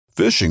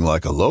Fishing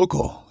like a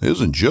local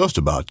isn't just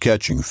about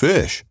catching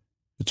fish.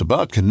 It's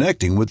about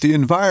connecting with the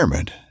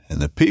environment and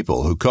the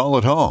people who call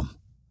it home.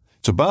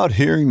 It's about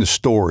hearing the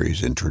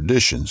stories and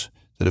traditions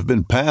that have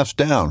been passed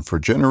down for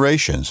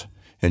generations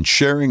and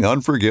sharing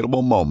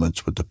unforgettable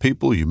moments with the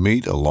people you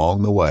meet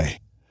along the way.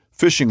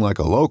 Fishing like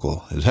a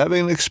local is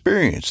having an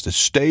experience that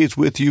stays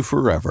with you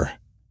forever.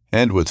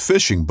 And with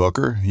Fishing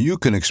Booker, you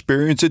can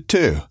experience it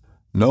too,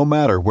 no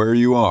matter where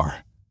you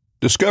are.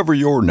 Discover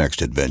your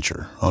next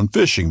adventure on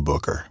Fishing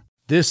Booker.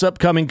 This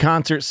upcoming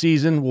concert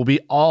season will be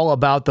all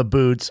about the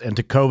boots, and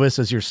Tecovas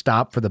is your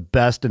stop for the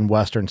best in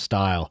Western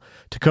style.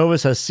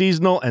 Tecovas has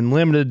seasonal and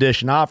limited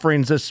edition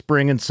offerings this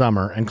spring and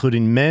summer,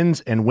 including men's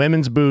and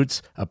women's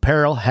boots,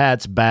 apparel,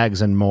 hats,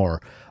 bags, and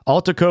more.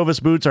 All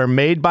Tecovas boots are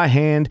made by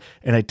hand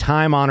in a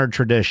time-honored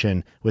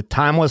tradition with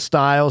timeless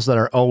styles that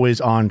are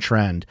always on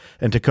trend.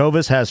 And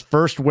Tecovas has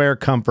first wear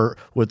comfort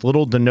with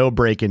little to no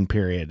break-in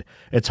period.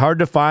 It's hard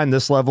to find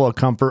this level of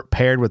comfort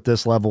paired with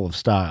this level of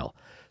style.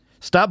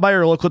 Stop by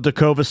your local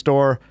Tecovas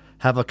store,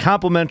 have a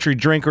complimentary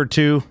drink or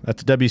two,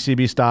 that's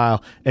WCB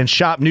style, and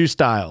shop new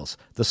styles.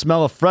 The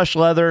smell of fresh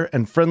leather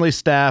and friendly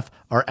staff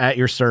are at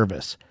your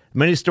service.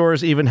 Many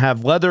stores even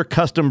have leather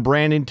custom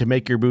branding to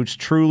make your boots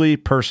truly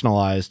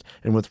personalized.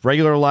 And with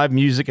regular live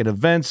music and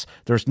events,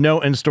 there's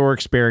no in-store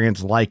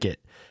experience like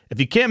it.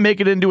 If you can't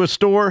make it into a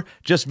store,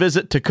 just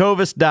visit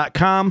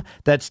tecovas.com.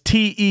 That's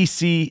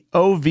TECOVAS.com.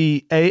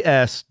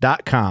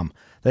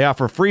 They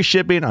offer free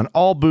shipping on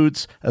all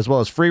boots, as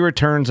well as free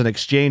returns and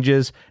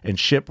exchanges, and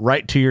ship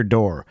right to your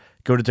door.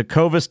 Go to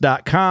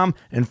tecovas.com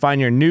and find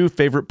your new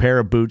favorite pair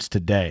of boots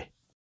today.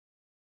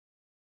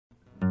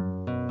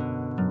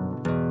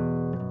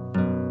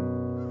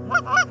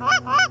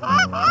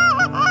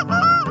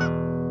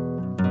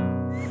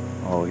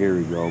 Oh, here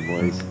we go,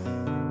 boys.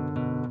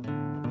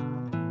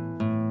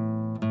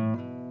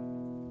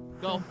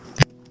 Go.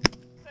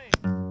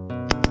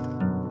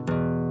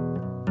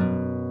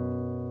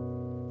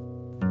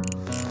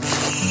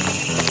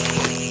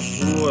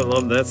 Ooh, I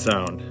love that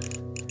sound.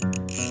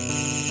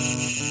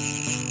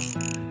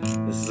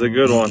 This is a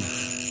good one.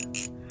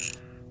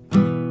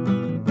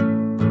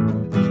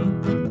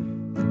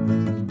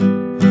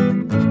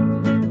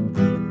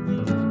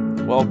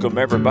 Welcome,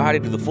 everybody,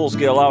 to the Full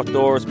Scale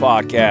Outdoors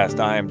Podcast.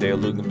 I am Dale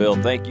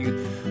Luganbill. Thank you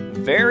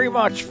very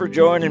much for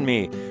joining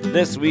me.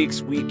 This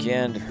week's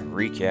weekend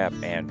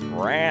recap and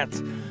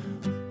rant.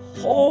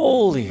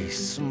 Holy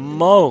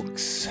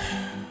smokes,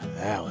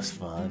 that was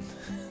fun.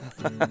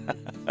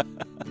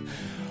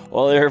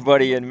 While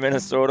everybody in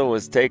Minnesota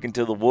was taken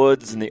to the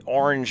woods and the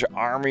Orange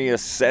Army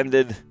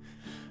ascended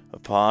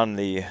upon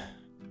the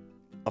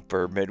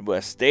upper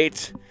Midwest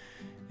states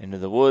into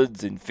the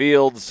woods and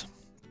fields,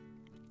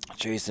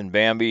 chasing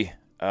Bambi,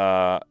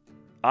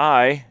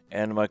 I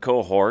and my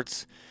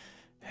cohorts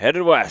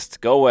headed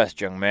west. Go west,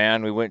 young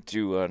man. We went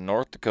to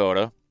North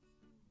Dakota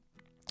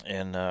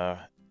in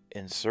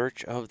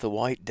search of the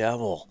white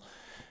devil.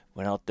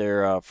 Went out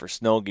there for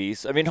snow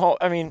geese. I mean,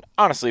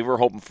 honestly, we're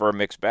hoping for a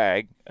mixed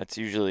bag. That's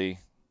usually,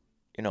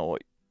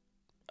 what,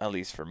 at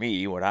least for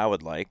me, what I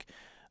would like.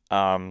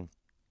 But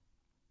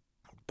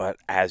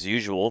as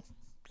usual,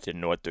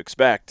 didn't know what to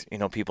expect.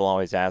 People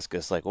always ask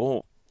us, like,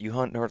 oh, you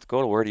hunt North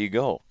Dakota, where do you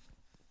go?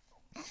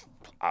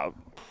 I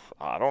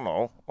don't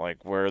know,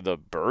 like where the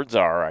birds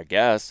are, I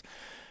guess.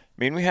 I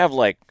mean, we have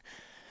like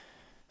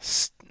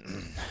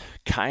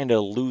kind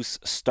of loose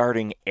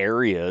starting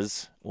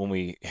areas when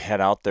we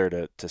head out there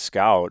to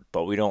scout,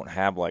 but we don't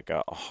have like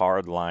a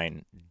hard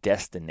line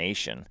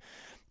destination.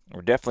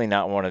 We're definitely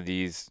not one of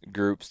these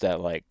groups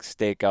that like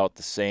stake out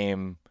the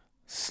same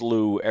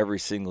slough every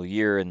single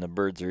year and the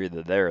birds are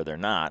either there or they're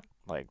not.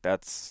 Like I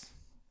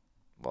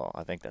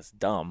think that's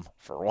dumb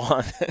for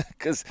one,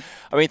 because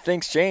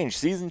things change,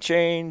 season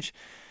change.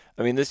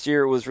 This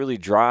year it was really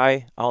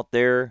dry out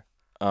there.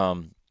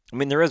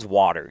 There is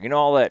water.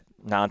 All that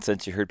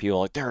nonsense you heard people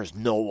like, there is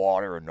no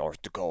water in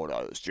North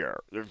Dakota this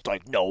year. There's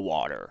like no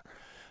water.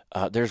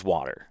 There's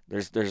water.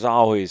 There's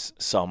always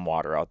some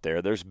water out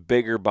there. There's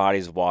bigger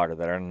bodies of water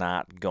that are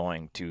not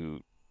going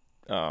to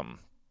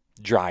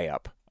dry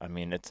up.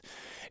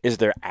 Is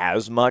there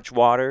as much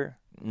water?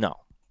 No.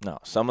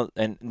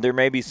 And there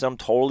may be some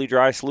totally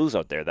dry sloughs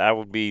out there. That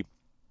would be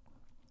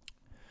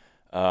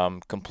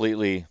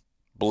completely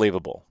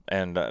believable.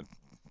 And I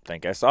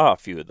think I saw a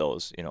few of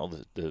those.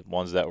 The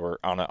ones that were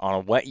on a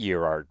wet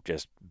year are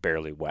just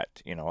barely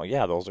wet.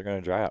 Yeah, those are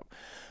going to dry up.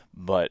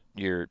 But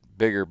your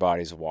bigger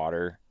bodies of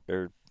water,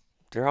 they're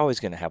always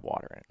going to have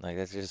water in it. Like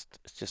it's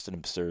just an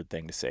absurd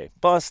thing to say.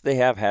 Plus, they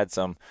have had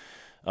some.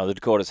 The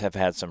Dakotas have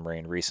had some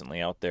rain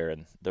recently out there,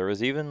 and there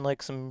was even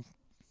like a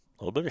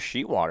little bit of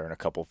sheet water in a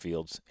couple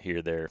fields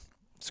here, there,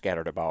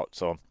 scattered about.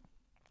 So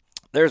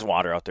there's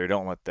water out there.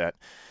 Don't let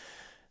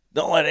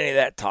any of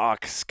that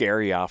talk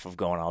scare you off of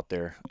going out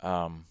there.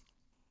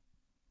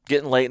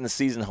 Getting late in the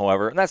season,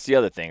 however, and that's the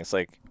other thing. It's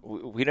like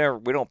we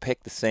don't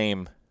pick the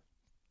same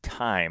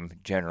time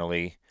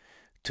generally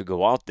to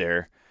go out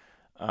there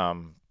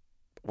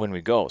when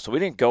we go. So we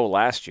didn't go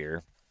last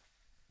year,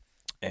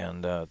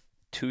 and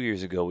 2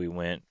 years ago we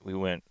went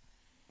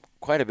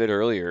quite a bit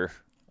earlier,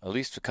 at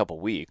least a couple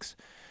weeks,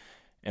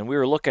 and we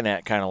were looking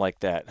at kind of like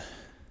that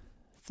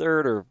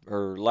third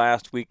or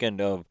last weekend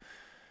of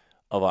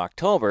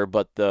October,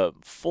 but the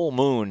full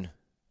moon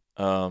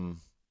kind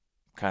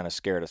of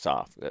scared us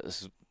off.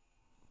 This is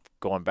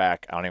going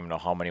back, I don't even know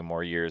how many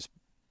more years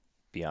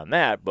beyond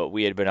that, but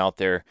we had been out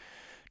there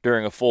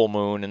during a full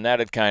moon, and that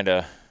had kind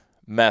of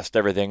messed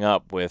everything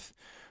up with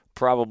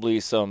probably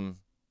some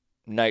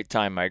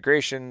nighttime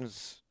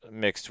migrations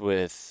mixed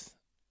with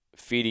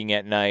feeding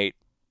at night,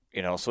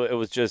 so it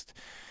was just,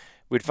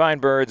 we'd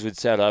find birds, we'd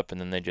set up, and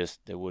then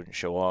they wouldn't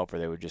show up, or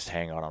they would just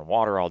hang out on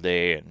water all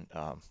day. And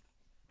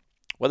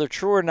whether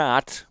true or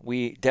not,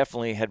 we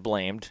definitely had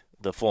blamed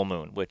the full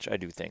moon, which I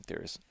do think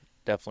there's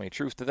definitely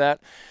truth to that.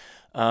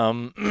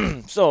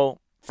 So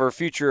for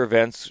future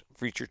events,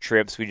 future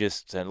trips, we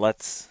just said,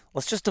 let's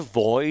just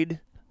avoid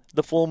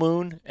the full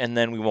moon, and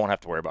then we won't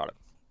have to worry about it,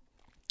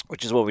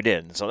 which is what we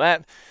did. And so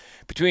that,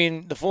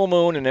 between the full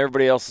moon and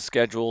everybody else's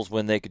schedules,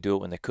 when they could do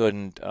it, when they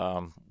couldn't,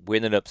 we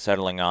ended up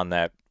settling on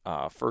that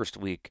first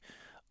week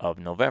of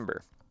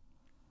November.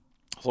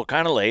 So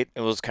kind of late.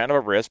 It was kind of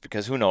a risk,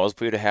 because who knows,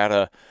 if we'd have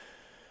had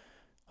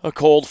a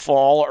cold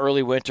fall,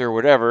 early winter,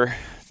 whatever,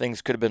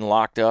 things could have been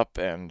locked up,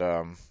 and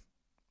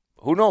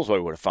who knows what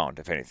we would have found,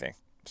 if anything.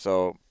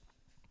 So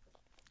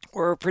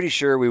we're pretty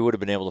sure we would have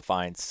been able to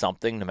find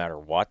something no matter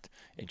what.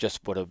 It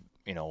just would have,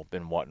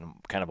 been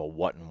kind of a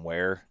what and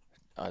where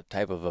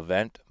type of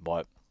event.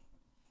 But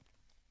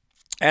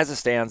as it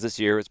stands this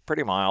year, it's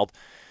pretty mild.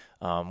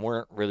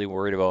 Weren't really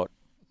worried about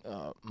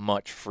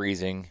much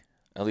freezing,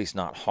 at least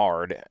not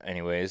hard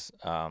anyways.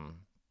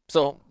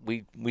 So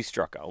we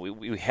struck out.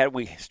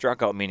 We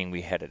struck out, meaning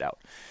we headed out.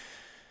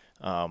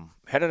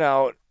 Headed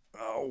out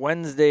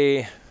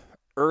Wednesday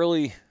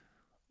early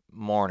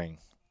morning.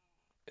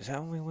 Is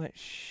that when we went?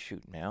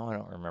 Shoot, now I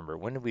don't remember.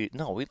 When did we?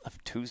 No, we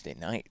left Tuesday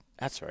night.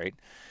 That's right.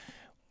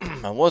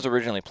 I was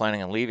originally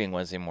planning on leaving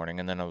Wednesday morning,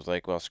 and then I was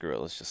like, well, screw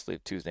it. Let's just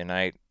leave Tuesday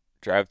night,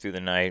 drive through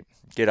the night,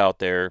 get out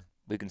there.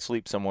 We can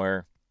sleep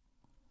somewhere,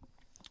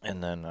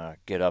 and then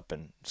get up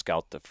and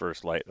scout the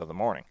first light of the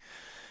morning,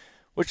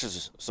 which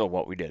is so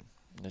what we did.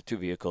 The two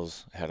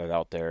vehicles headed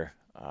out there.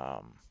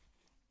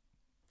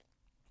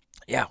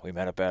 We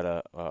met up at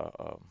a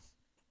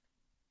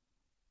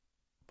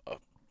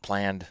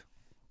planned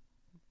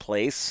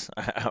place.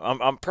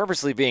 I'm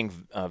purposely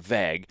being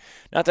vague.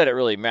 Not that it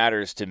really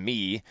matters to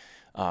me.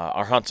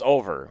 Our hunt's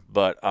over,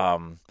 but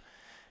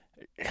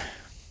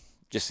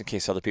just in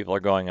case other people are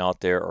going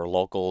out there, or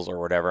locals or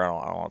whatever, I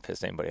don't want to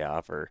piss anybody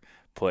off or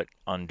put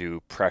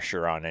undue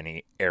pressure on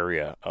any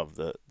area of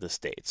the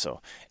state.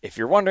 So if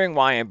you're wondering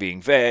why I'm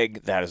being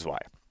vague, that is why.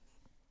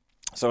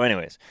 So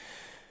anyways,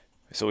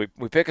 so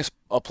we pick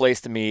a place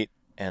to meet,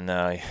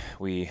 and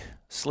we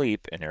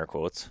sleep, in air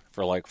quotes,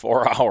 for like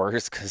 4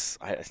 hours, because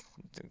I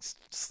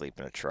sleep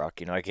in a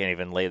truck. I can't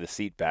even lay the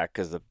seat back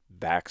because the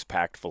back's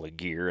packed full of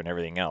gear and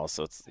everything else.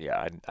 So it's,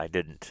 I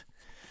didn't.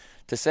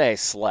 To say I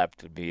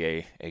slept would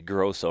be a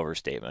gross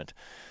overstatement.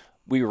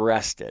 We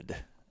rested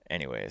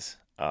anyways.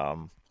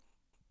 Got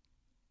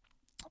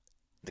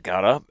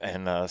up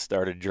and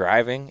started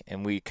driving,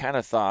 and we kind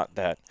of thought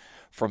that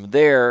from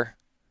there,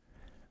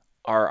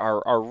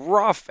 our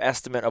rough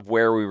estimate of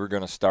where we were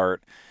going to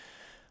start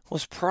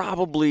was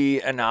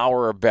probably an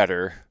hour or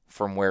better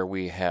from where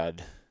we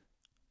had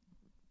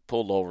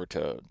pulled over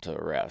to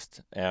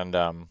rest. And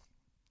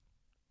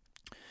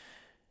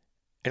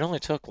it only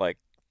took like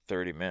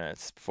 30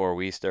 minutes before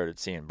we started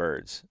seeing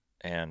birds.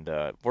 And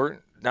we're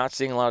not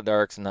seeing a lot of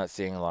darks and not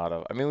seeing a lot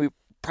of, we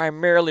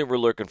primarily were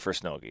looking for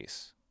snow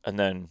geese. And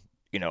then,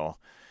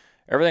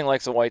 everything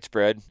likes a white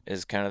spread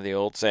is kind of the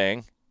old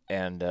saying,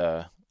 and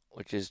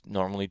which is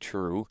normally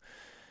true.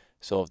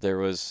 So if there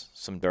was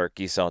some dark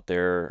geese out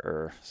there,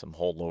 or some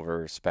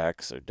holdover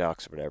specks or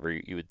ducks or whatever,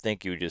 you would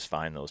think you would just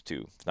find those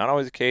too. It's not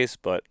always the case,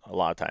 but a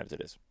lot of times it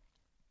is.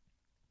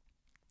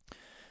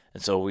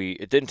 And so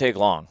it didn't take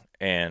long,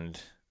 and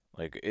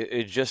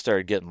it just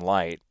started getting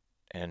light.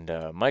 And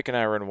Mike and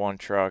I were in one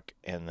truck,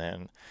 and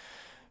then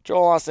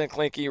Joel, Austin, and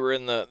Clinky were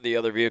in the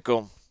other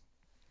vehicle.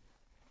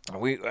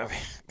 We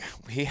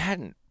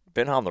hadn't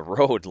been on the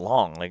road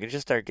long. It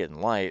just started getting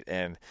light,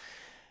 and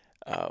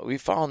we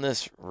found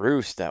this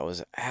roost that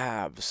was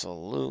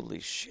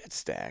absolutely shit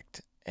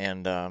stacked.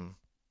 And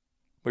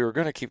we were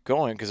going to keep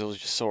going because it was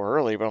just so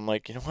early. But I'm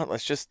like, you know what?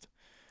 Let's just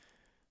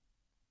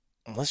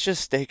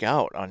stake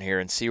out on here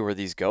and see where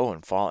these go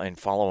and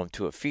follow them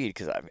to a feed,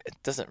 because it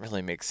doesn't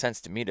really make sense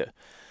to me to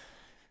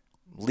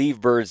leave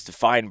birds to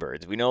find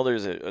birds. We know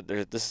this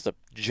is a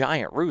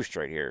giant roost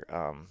right here,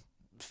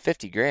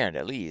 $50,000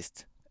 at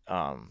least.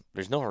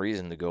 There's no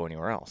reason to go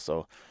anywhere else.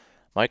 So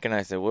Mike and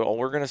I said, well,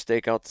 we're going to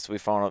stake out this. We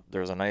found out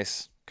there was a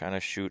nice kind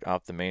of chute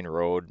off the main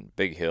road,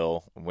 big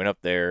hill. We went up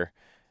there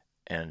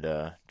and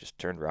just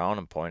turned around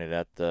and pointed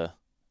at the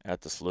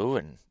slough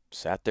and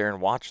sat there and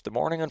watched the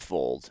morning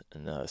unfold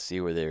and see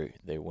where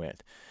they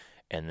went.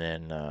 And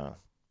then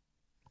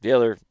the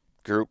other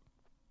group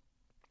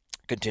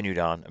continued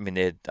on.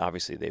 They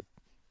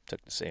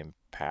took the same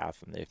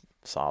path, and they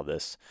saw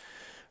this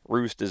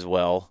roost as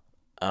well.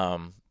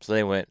 So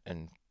they went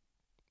and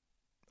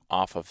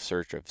off of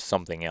search of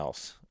something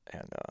else.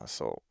 And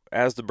so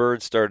as the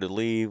birds started to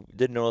leave,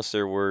 did notice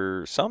there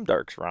were some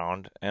ducks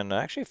around, and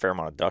actually a fair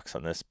amount of ducks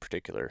on this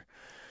particular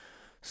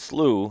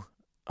slough.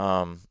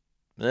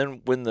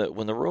 Then when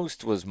the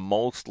roast was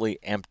mostly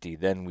empty,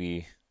 then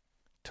we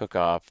took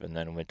off and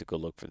then went to go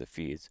look for the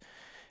feeds.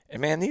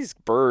 And man, these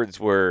birds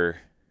were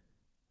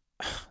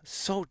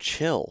so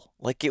chill.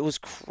 Like, it was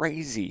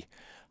crazy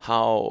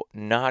how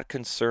not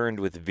concerned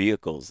with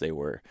vehicles they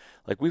were.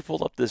 Like, we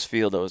pulled up this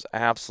field that was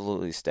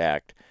absolutely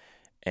stacked,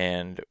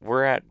 and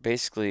we're at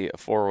basically a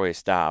 4-way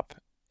stop,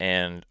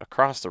 and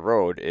across the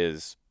road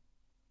is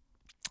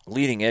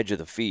leading edge of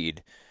the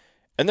feed.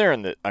 And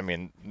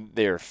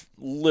they're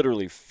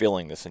literally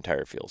filling this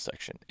entire field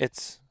section.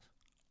 It's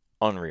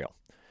unreal.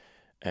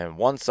 And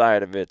one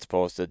side of it's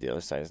posted, the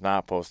other side is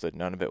not posted.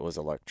 None of it was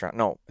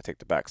No, I take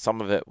that back. Some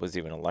of it was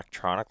even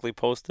electronically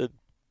posted,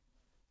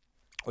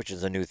 which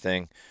is a new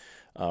thing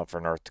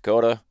for North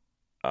Dakota.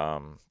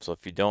 So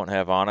if you don't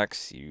have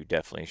onX, you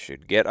definitely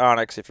should get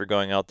onX if you're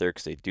going out there,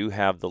 because they do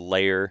have the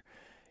layer.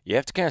 You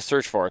have to kind of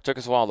search for it. It took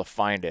us a while to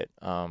find it.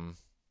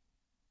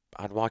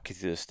 I'd walk you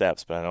through the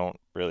steps, but I don't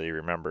really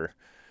remember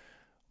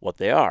what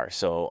they are.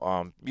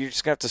 So you're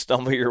just going to have to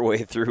stumble your way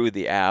through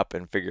the app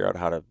and figure out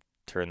how to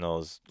turn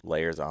those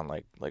layers on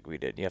like we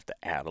did. You have to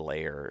add a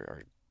layer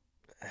or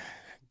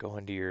go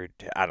into your,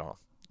 I don't know.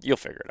 You'll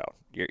figure it out.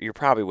 You're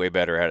probably way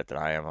better at it than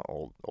I am, an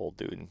old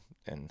dude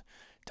in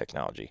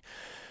technology.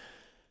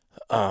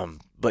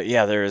 But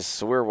yeah,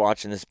 so we're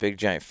watching this big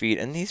giant feed,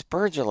 and these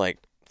birds are like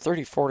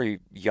 30, 40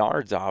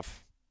 yards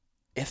off,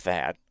 if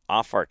that,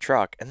 off our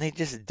truck, and they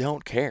just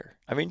don't care.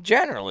 I mean,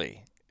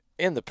 generally,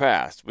 in the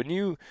past,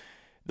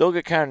 they'll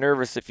get kind of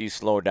nervous if you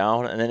slow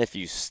down, and then if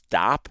you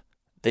stop,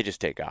 they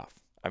just take off.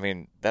 I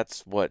mean,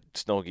 that's what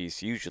snow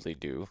geese usually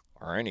do,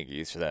 or any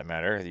geese for that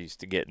matter. They used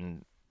to get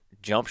in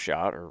jump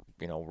shot or,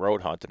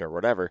 road hunted or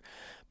whatever.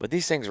 But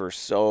these things were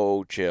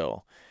so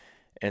chill.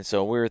 And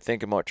so we were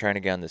thinking about trying to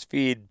get on this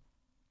feed.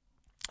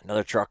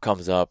 Another truck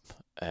comes up,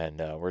 and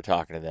we're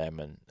talking to them,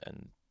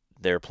 and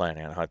they're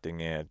planning on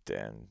hunting it.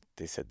 And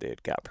they said they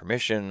had got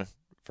permission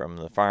from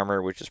the farmer,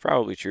 which is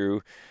probably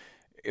true.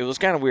 It was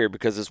kind of weird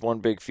because this one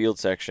big field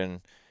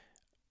section,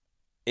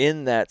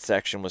 in that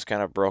section was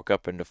kind of broke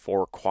up into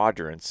 4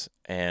 quadrants,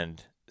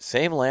 and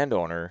same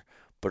landowner,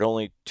 but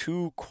only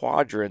 2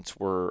 quadrants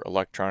were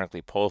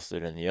electronically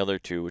posted, and the other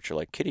 2, which are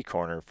like kitty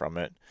corner from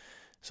it.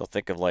 So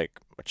think of like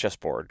a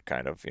chessboard,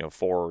 kind of,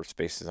 4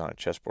 spaces on a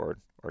chessboard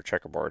or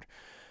checkerboard.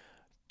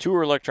 2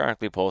 were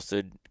electronically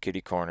posted,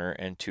 kitty corner,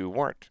 and 2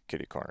 weren't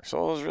kitty corner.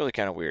 So it was really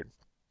kind of weird.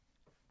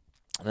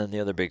 And then the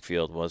other big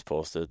field was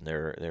posted, and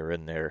they were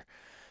in there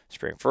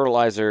spraying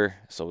fertilizer.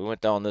 So we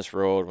went down this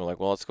road. We're like,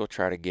 well, let's go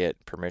try to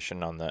get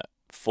permission on the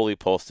fully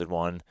posted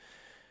one.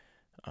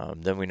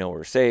 Then we know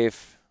we're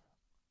safe.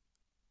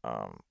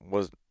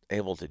 Was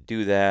able to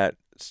do that.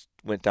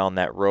 Went down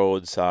that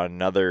road, saw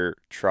another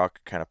truck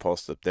kind of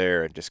posted up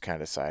there, and just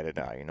kind of decided,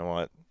 you know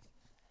what?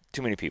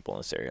 Too many people in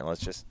this area.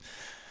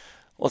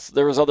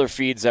 There was other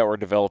feeds that were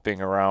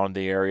developing around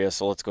the area,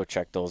 so let's go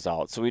check those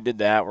out. So we did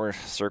that. We're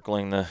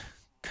circling the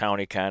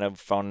county, kind of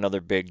found another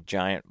big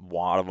giant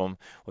wad of them,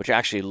 which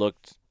actually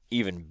looked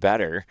even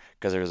better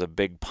because there was a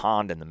big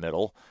pond in the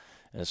middle.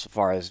 And as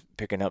far as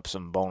picking up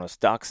some bonus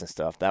ducks and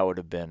stuff, that would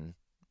have been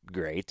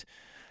great.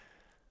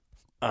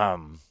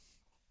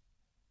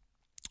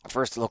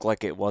 First, it looked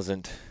like it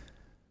wasn't.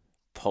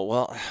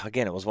 Well,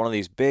 again, it was one of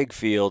these big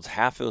fields.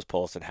 Half it was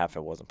posted, half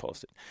it wasn't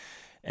posted.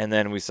 And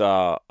then we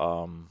saw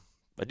a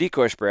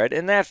decoy spread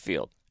in that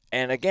field.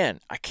 And again,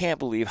 I can't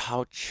believe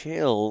how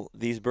chill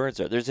these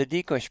birds are. There's a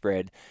decoy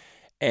spread,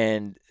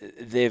 and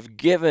they've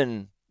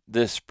given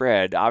this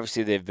spread.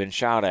 Obviously, they've been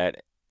shot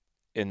at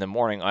in the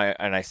morning.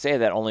 I say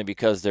that only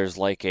because there's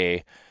like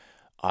a,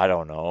 I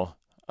don't know,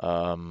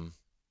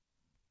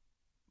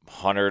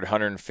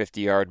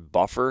 150 yard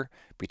buffer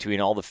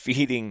between all the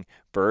feeding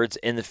birds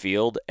in the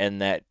field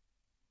and that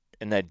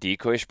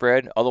decoy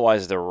spread.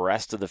 Otherwise, the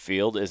rest of the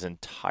field is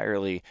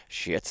entirely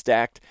shit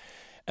stacked.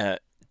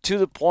 To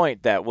the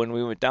point that when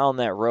we went down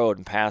that road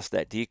and past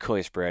that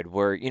decoy spread,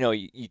 where,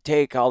 you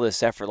take all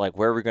this effort, like,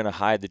 where are we going to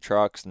hide the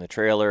trucks and the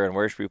trailer, and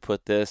where should we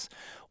put this?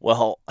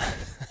 Well,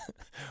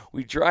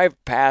 we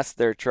drive past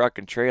their truck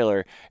and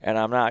trailer, and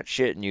I'm not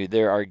shitting you,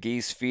 there are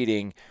geese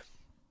feeding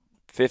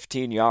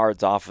 15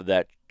 yards off of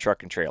that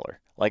truck and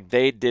trailer. Like,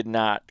 they did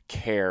not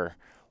care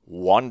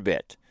one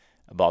bit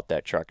about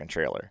that truck and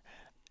trailer.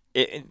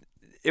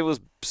 It was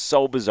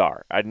so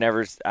bizarre. I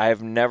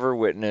have never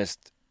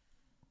witnessed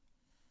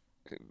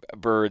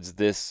birds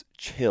this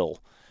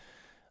chill.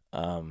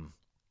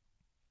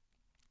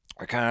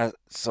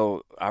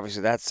 So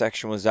obviously that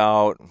section was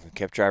out. We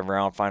kept driving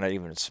around, find out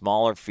even a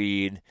smaller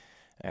feed.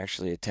 I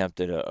actually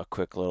attempted a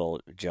quick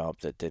little jump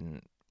that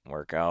didn't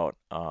work out.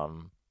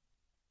 And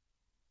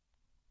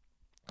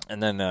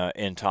then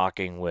in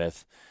talking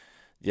with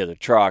the other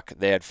truck,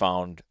 they had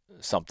found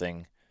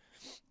something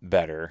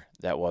better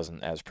that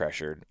wasn't as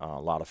pressured. A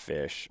lot of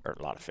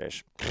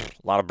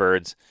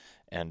birds.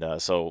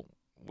 And so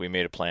we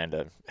made a plan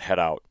to head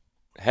out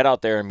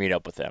there and meet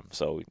up with them.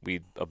 So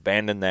we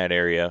abandoned that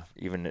area,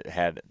 even it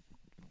had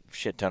a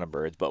shit ton of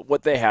birds. But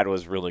what they had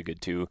was really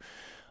good too.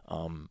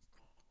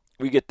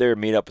 We get there,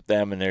 meet up with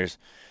them, and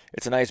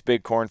it's a nice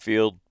big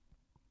cornfield,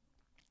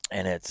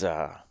 and it's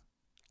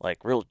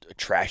like real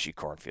trashy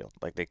cornfield.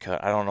 Like they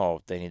cut, I don't know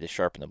if they need to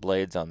sharpen the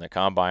blades on the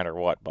combine or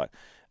what, but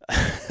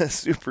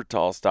super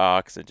tall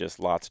stalks and just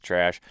lots of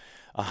trash.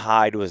 A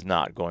hide was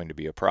not going to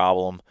be a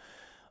problem,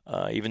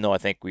 even though I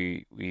think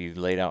we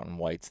laid out in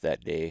whites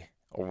that day,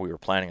 or we were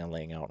planning on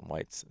laying out in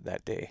whites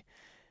that day.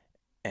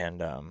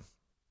 And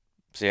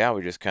so yeah,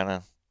 we just kind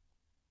of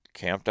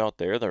camped out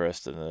there the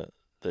rest of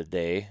the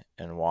day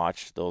and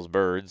watched those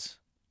birds.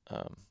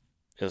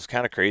 It was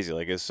kind of crazy.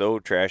 Like, it's so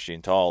trashy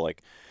and tall.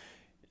 Like,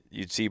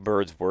 you'd see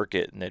birds work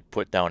it, and they'd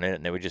put down in it,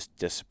 and they would just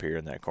disappear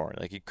in that corner.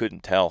 Like, you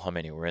couldn't tell how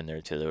many were in there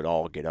until they would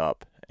all get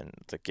up. And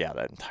it's like, yeah,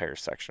 that entire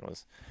section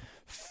was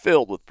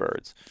filled with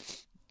birds.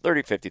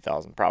 30,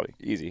 50,000, probably.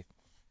 Easy.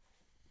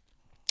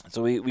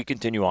 So we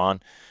continue on.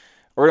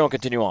 Or we don't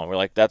continue on. We're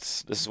like,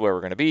 this is where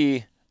we're going to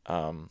be.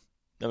 Then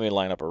we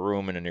line up a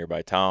room in a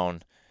nearby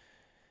town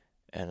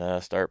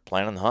and start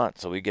planning the hunt.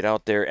 So we get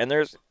out there, and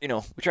there's, we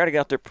try to get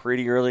out there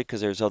pretty early because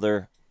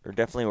there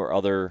definitely were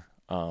other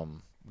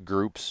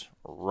groups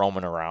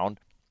roaming around.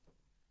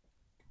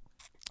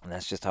 And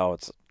that's just how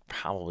it's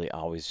probably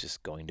always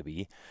just going to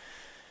be.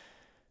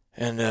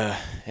 And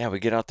yeah, we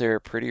get out there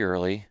pretty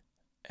early,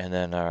 and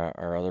then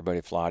our other buddy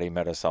Flotty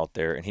met us out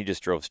there, and he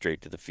just drove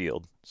straight to the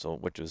field,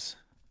 which was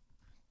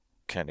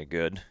kind of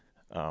good.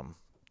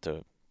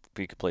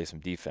 We could play some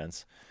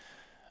defense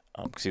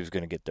because he was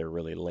going to get there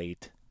really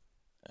late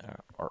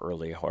or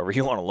early, however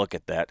you want to look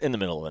at that, in the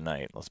middle of the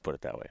night. Let's put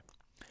it that way.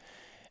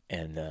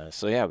 And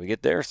so yeah, we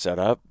get there, set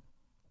up,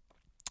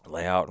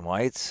 lay out in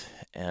whites,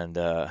 and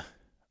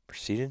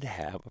proceeded to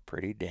have a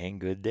pretty dang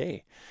good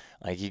day.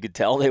 Like, you could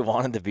tell they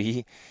wanted to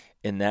be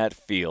in that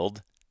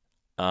field.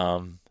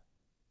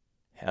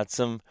 Had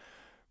some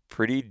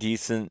pretty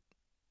decent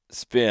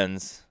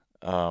spins.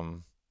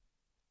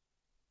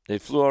 They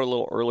flew out a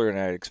little earlier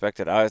than I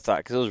expected. I thought,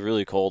 because it was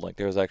really cold, like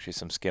there was actually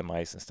some skim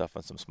ice and stuff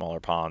on some smaller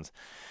ponds,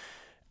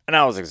 and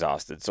I was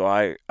exhausted. So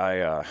I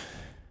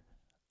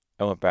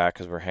went back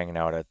because we're hanging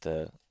out at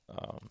the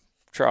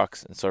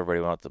trucks, and so everybody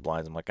went out the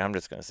blinds. I'm like, I'm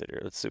just gonna sit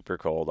here. It's super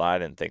cold. I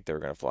didn't think they were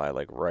gonna fly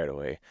like right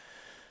away,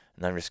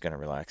 and I'm just gonna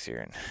relax here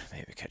and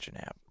maybe catch a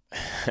nap.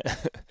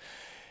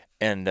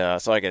 And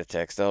so I get a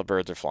text. Oh,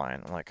 birds are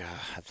flying. I'm like,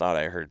 I thought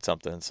I heard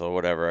something. So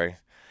whatever.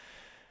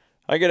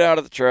 I get out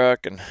of the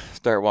truck and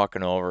start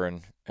walking over,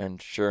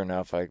 and sure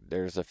enough,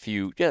 there's a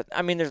few. Yeah,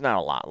 I mean, there's not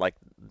a lot. Like,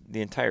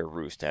 the entire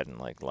roost hadn't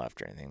like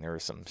left or anything. There were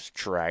some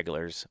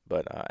stragglers,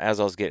 but as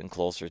I was getting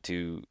closer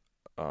to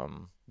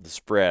the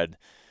spread,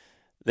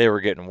 they were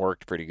getting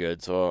worked pretty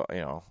good. So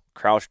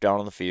crouched down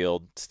on the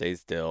field, stayed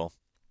still.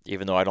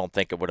 Even though I don't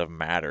think it would have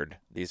mattered.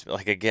 These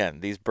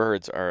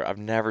birds are. I've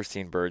never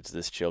seen birds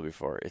this chill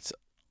before. It's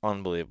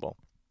unbelievable.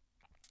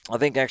 I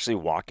think actually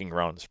walking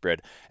around the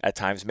spread at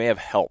times may have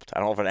helped. I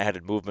don't know if it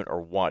added movement or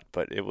what,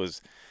 but it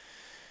was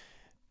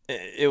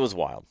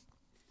wild.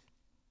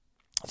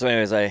 So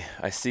anyways,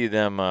 I see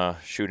them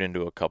shoot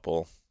into a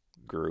couple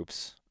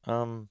groups.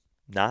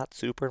 Not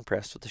super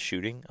impressed with the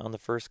shooting on the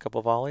first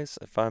couple volleys,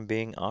 if I'm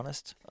being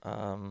honest.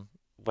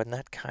 Wasn't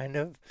that kind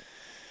of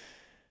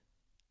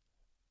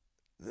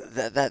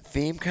that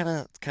theme kind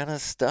of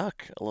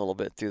stuck a little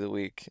bit through the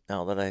week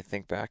now that I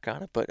think back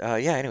on it. But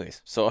yeah,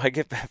 anyways, so I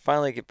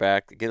finally get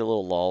back, get a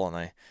little lull,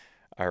 and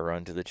I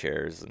run to the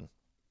chairs and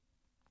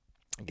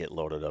get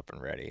loaded up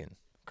and ready. And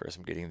of course,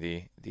 I'm getting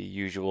the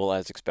usual,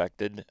 as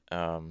expected,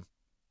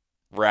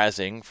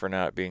 razzing for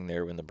not being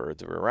there when the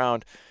birds were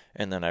around.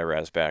 And then I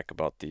razz back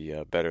about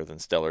the better than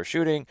stellar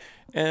shooting,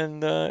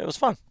 and it was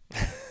fun.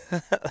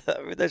 I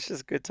mean, that's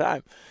just a good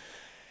time.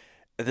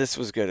 This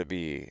was going to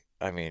be,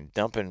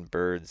 dumping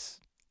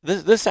birds.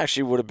 This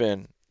actually would have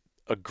been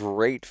a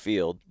great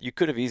field. You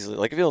could have easily,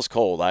 like, if it was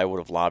cold, I would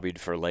have lobbied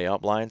for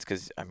layout blinds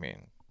because,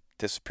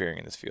 disappearing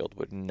in this field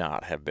would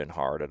not have been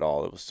hard at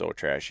all. It was so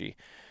trashy.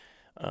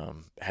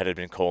 Had it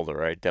been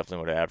colder, I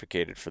definitely would have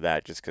advocated for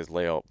that just because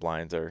layout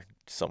blinds are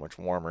so much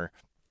warmer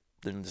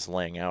than just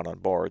laying out on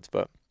boards.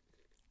 But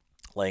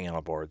laying out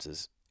on boards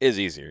is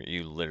easier.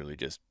 You literally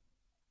just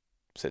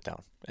sit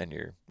down and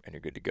you're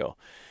good to go.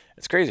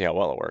 It's crazy how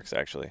well it works,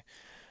 actually.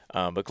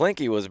 But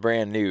Clinky was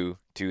brand new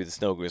to the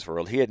Snow Goose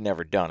world. He had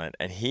never done it,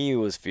 and he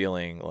was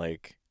feeling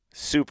like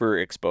super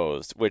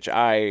exposed, which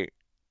I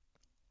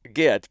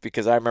get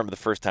because I remember the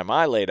first time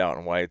I laid out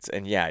in whites,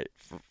 and yeah,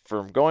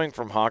 from going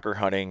from hawker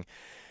hunting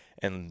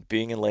and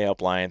being in layout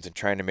blinds and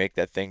trying to make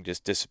that thing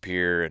just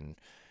disappear, and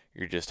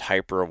you're just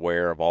hyper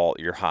aware of all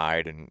your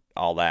hide and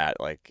all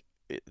that. Like,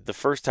 the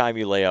first time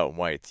you lay out in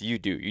whites, you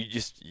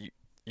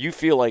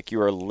feel like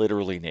you are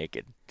literally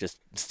naked.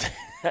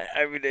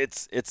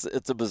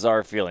 It's a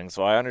bizarre feeling.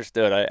 So I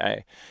understood.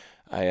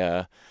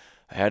 I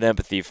had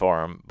empathy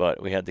for him,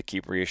 but we had to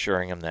keep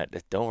reassuring him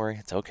that don't worry,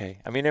 it's okay.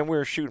 And we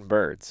were shooting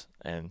birds,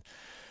 and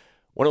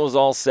when it was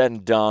all said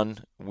and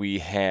done, we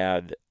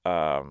had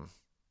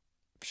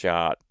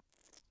shot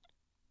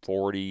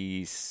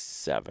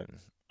 47,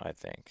 I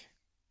think,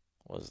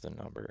 was the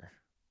number.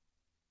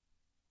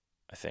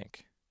 I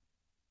think.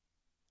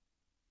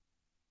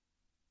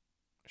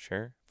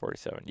 Sure?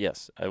 47.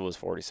 Yes, it was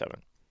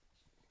 47.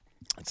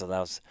 And so that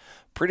was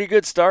a pretty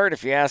good start,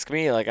 if you ask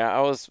me. Like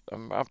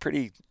I'm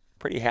pretty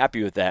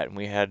happy with that. And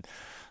we had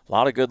a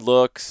lot of good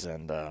looks,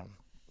 and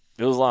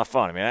it was a lot of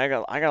fun. I mean, I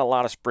got a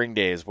lot of spring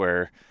days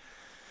where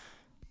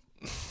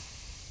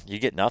you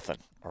get nothing,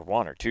 or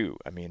one or two.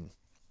 I mean,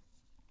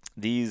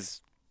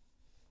 these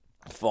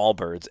fall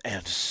birds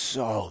and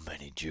so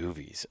many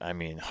juvies. I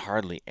mean,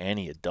 hardly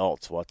any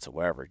adults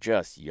whatsoever,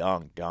 just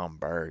young, dumb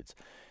birds.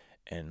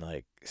 And,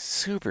 like,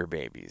 super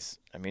babies.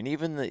 I mean,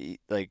 even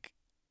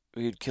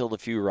we had killed a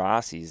few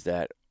Rossies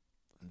that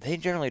they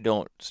generally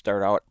don't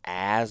start out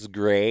as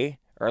gray,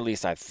 or at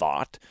least I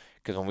thought,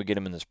 because when we get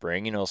them in the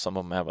spring, some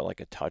of them have like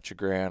a touch of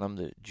gray on them,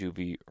 the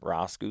juvie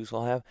Ross goose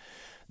will have.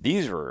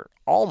 These were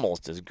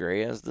almost as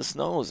gray as the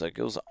snows. Like,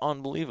 it was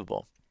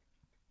unbelievable.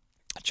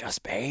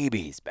 Just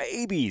babies.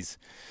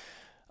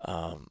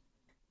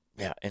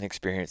 Yeah,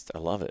 inexperienced. I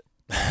love it.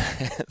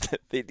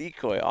 They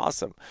decoy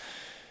awesome.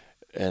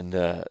 And,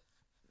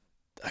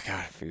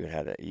 God,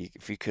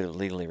 if we could have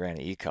legally ran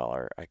an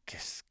e-collar, I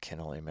guess can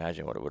only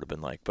imagine what it would have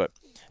been like. But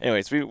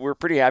anyways, we're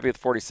pretty happy with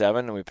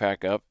 47, and we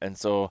pack up. And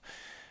so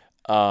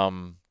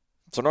North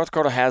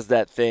Dakota has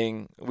that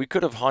thing. We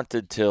could have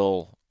hunted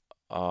till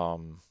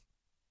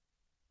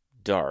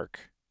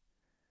dark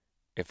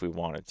if we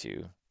wanted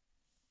to,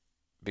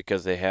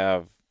 because we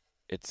could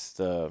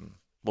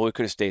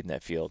have stayed in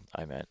that field,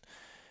 I meant.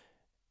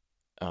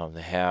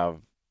 They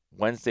have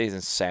Wednesdays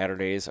and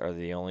Saturdays are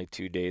the only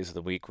 2 days of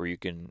the week where you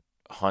can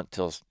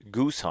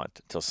goose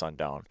hunt till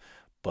sundown.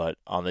 But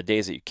on the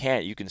days that you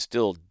can't, you can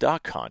still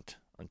duck hunt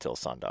until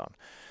sundown.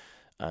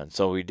 And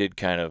so we did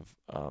kind of,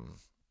 so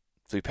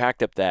we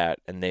packed up that,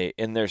 and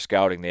in their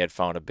scouting, they had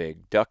found a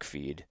big duck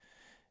feed.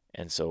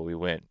 And so we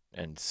went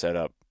and set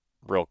up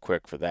real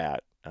quick for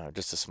that.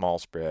 Just a small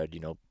spread,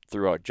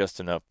 threw out just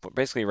enough,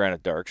 basically ran a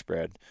dark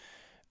spread,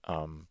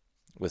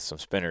 with some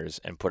spinners,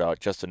 and put out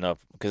just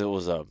enough, because it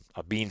was a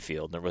bean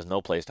field and there was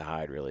no place to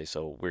hide really,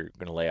 so we're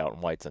going to lay out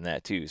in whites on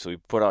that too. So we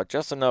put out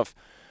just enough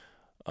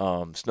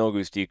snow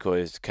goose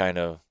decoys to kind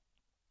of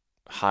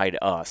hide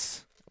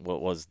us.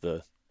 What was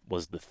the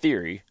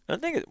theory? And I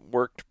think it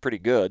worked pretty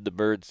good. The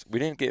birds, we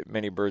didn't get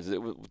many birds.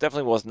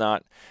 Definitely was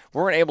not,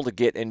 we weren't able to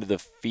get into the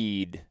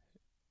feed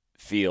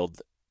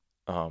field.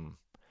 We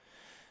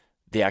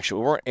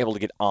weren't able to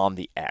get on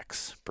the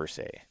X per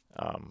se.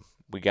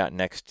 We got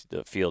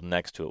the field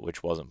next to it,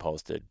 which wasn't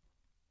posted.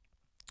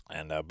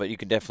 And but you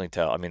can definitely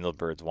tell. I mean, the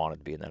birds wanted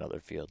to be in that other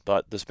field.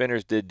 But the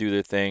spinners did do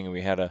their thing, and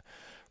we had a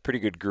pretty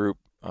good group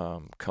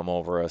come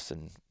over us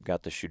and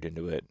got to shoot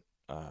into it.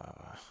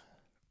 Or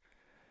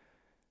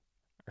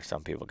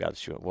some people got to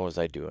shoot it. What was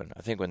I doing?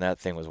 I think when that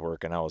thing was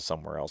working, I was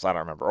somewhere else. I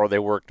don't remember. Or they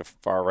worked the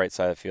far right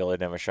side of the field. They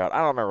didn't have a shot. I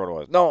don't remember what it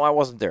was. No, I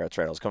wasn't there. That's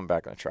right. I was coming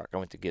back in the truck. I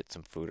went to get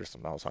some food or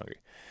something. I was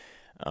hungry.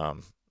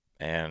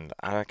 And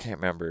I can't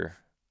remember.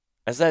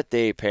 As that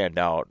day panned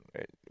out,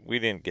 we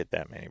didn't get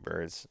that many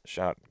birds.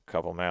 Shot a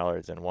couple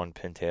mallards and one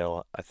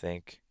pintail, I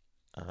think.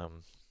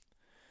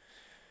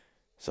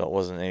 So it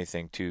wasn't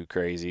anything too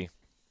crazy.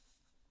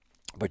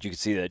 But you could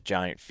see that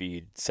giant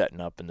feed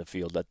setting up in the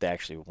field that they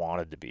actually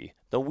wanted to be.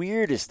 The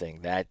weirdest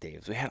thing that day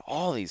was we had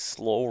all these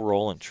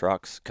slow-rolling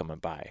trucks coming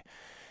by.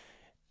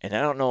 And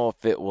I don't know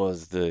if it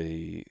was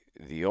the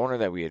owner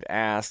that we had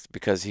asked,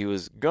 because he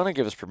was going to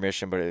give us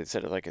permission, but it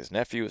said like his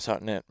nephew was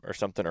hunting it or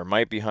something, or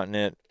might be hunting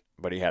it,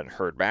 but he hadn't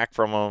heard back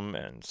from him,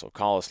 and so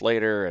call us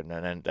later. And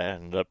then that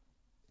ended up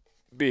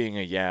being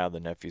the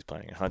nephew's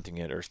planning on hunting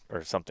it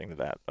or something to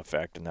that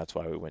effect, and that's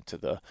why we went to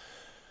the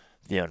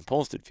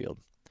unposted field.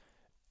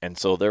 And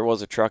so there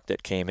was a truck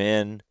that came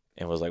in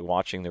and was like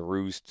watching the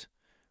roost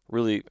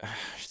really, I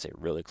should say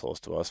really close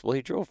to us. Well,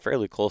 he drove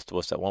fairly close to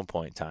us at one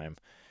point in time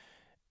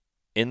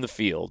in the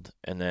field,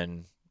 and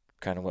then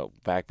kind of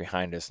went back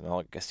behind us, and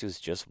I guess he was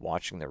just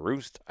watching the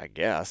roost, I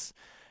guess.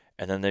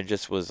 And then there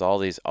just was all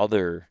these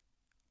other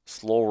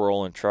slow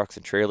rolling trucks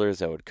and trailers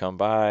that would come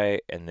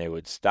by, and they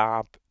would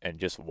stop and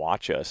just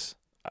watch us.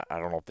 I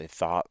don't know if they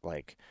thought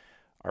like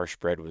our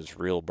spread was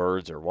real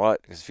birds or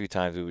what, because a few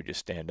times we would just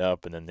stand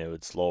up and then they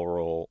would slow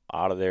roll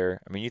out of there.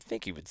 I mean, you'd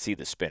think you would see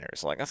the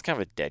spinners. Like, that's kind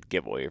of a dead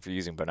giveaway if you're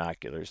using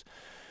binoculars.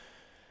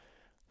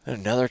 Then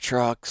another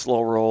truck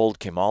slow rolled,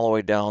 came all the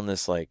way down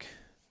this like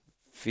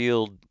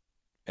field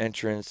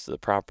entrance to the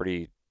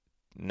property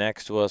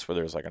next to us where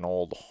there's like an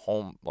old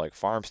home, like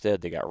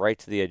farmstead. They got right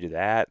to the edge of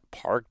that,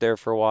 parked there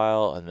for a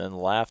while, and then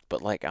left.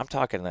 But like, I'm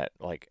talking that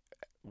like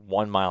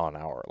 1 mile an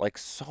hour, like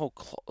so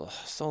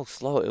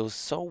slow. It was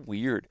so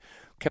weird.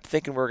 Kept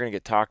thinking we were going to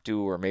get talked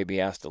to or maybe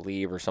asked to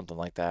leave or something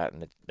like that.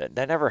 And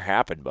that never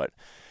happened, but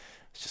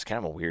it's just kind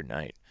of a weird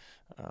night.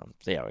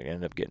 So yeah, we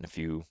ended up getting a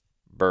few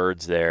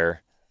birds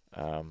there.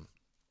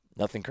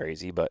 Nothing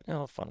crazy, but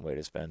a fun way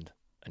to spend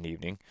an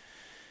evening.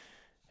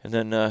 And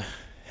then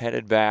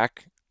headed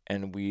back,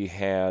 and we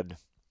had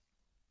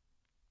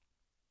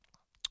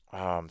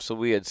so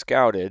we had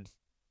scouted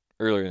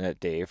earlier in that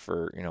day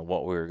for,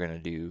 what we were going to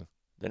do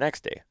the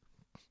next day.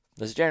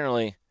 That's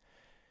generally,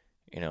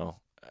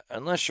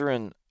 unless you're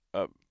in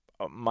a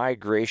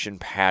migration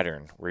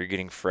pattern where you're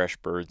getting fresh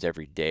birds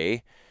every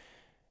day,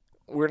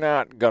 we're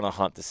not going to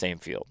hunt the same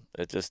field.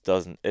 It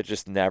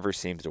just never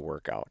seems to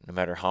work out. No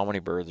matter how many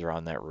birds are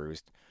on that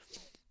roost,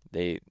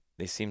 they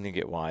seem to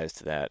get wise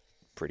to that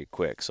pretty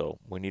quick. So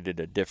we needed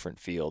a different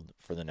field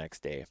for the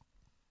next day.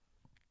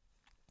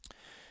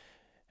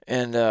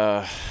 And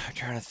I'm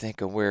trying to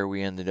think of where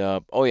we ended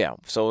up. Oh yeah,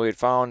 so we had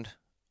found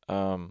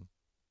the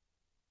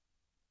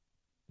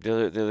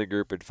other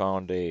group had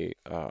found a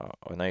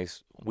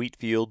nice wheat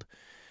field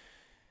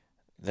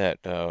that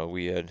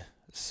we had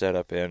set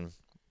up in,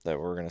 that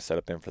we're going to set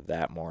up in for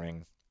that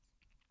morning.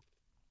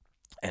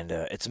 And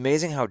it's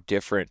amazing how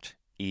different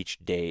each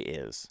day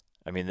is.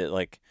 I mean,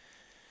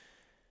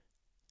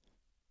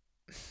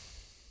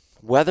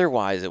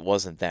 weather-wise, it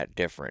wasn't that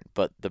different,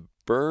 but the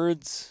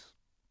birds'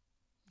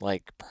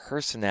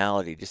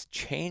 personality just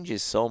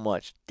changes so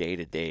much day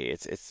to day.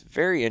 It's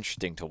very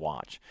interesting to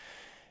watch.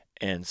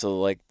 And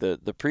so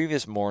the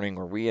previous morning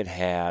where we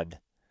had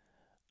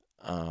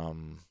I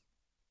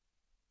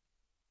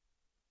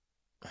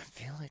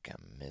feel like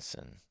I'm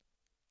missing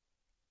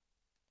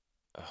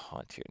a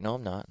hunt here. No,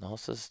 I'm not. No,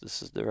 this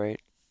is the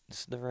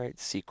right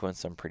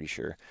sequence, I'm pretty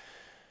sure.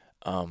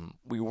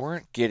 We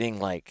weren't getting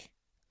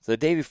the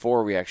day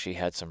before we actually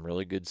had some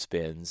really good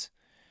spins.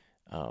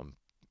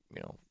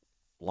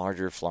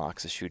 Larger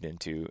flocks to shoot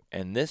into,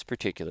 and this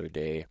particular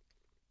day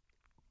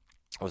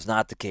was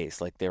not the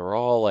case. They were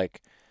all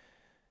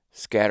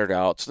scattered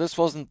out. So this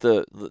wasn't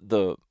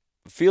the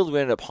field we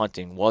ended up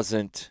hunting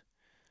wasn't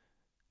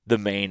the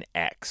main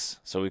X.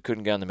 So we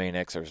couldn't get on the main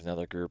X. There was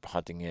another group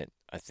hunting it,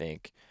 I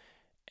think.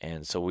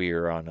 And so we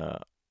were on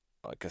a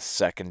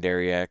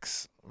secondary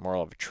X, more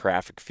of a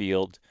traffic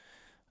field.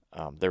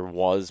 There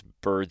was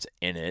birds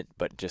in it,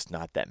 but just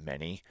not that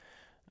many.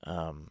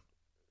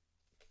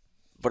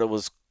 But it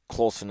was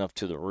close enough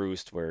to the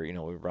roost where, we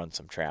run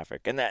some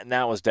traffic. And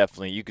that was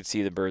definitely, you could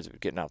see the birds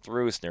getting off the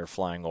roost and they were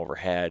flying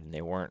overhead and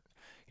they weren't,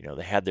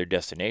 they had their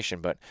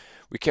destination, but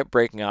we kept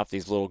breaking off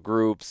these little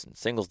groups and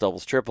singles,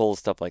 doubles, triples,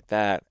 stuff like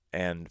that.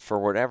 And for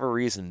whatever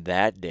reason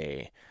that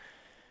day,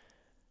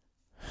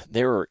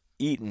 they were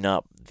eating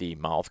up the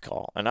mouth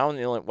call. And I was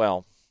the only,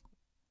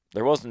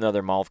 there was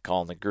another mouth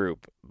call in the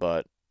group,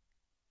 but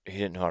he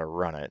didn't know how to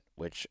run it,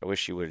 which I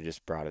wish he would have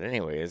just brought it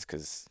anyways,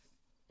 because,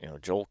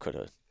 Joel could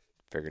have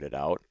figured it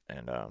out.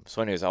 And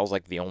so anyways, I was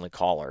the only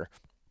caller.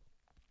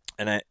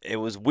 And it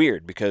was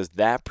weird because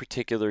that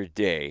particular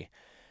day,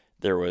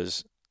 there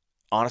was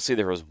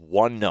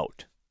one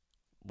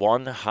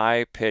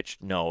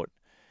high-pitched note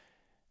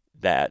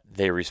that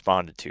they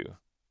responded to.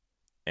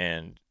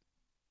 And,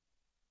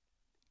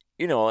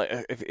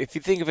 if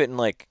you think of it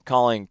in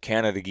calling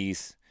Canada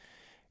geese,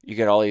 you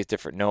get all these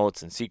different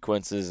notes and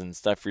sequences and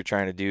stuff you're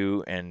trying to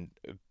do. And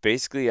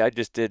basically I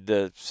just did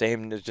the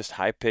same, just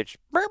high pitched.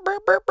 It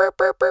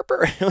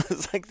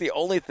was the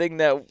only thing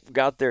that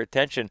got their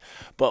attention,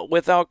 but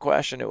without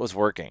question, it was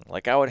working.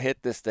 I would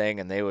hit this thing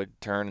and they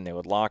would turn and they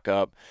would lock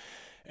up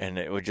and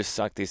it would just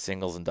suck these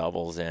singles and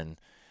doubles in.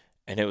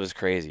 And it was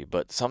crazy,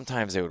 but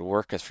sometimes they would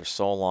work us for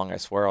so long. I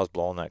swear I was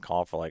blowing that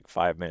call for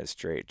 5 minutes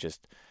straight,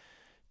 just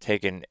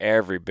taking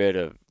every bit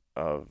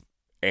of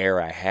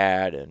air I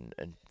had, and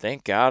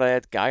thank God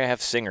I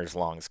have singer's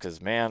lungs, because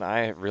man,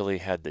 I really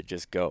had to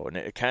just go, and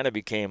it kind of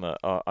became an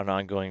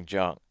ongoing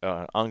joke,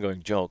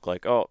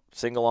 oh,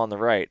 single on the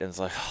right, and it's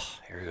oh,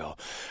 here we go,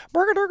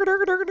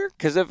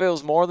 because if it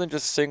was more than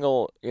just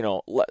single,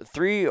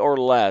 3 or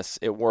less,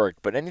 it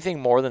worked, but anything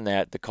more than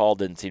that, the call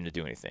didn't seem to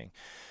do anything.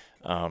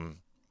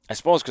 I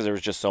suppose because there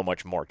was just so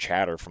much more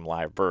chatter from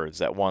live birds.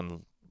 That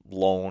one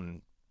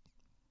lone,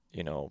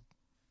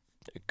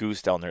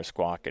 goose down there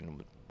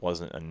squawking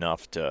wasn't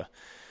enough to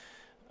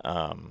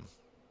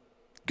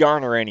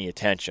garner any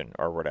attention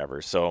or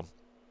whatever. So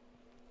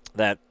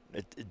that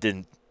it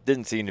didn't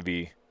seem to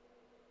be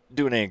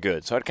doing any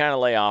good. So I'd kind of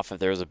lay off if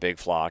there was a big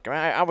flock. I mean,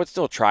 I would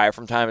still try it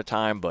from time to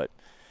time, but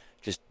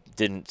just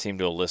didn't seem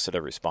to elicit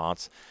a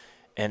response.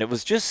 And it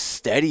was just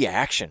steady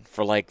action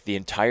for the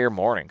entire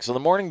morning. So the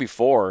morning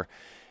before,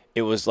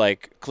 it was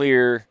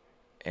clear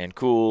and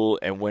cool,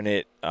 and when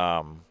it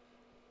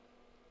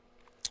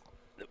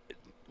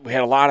we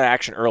had a lot of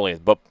action early,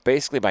 but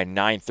basically by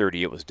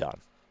 9:30 it was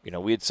done.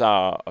 We had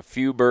saw a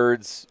few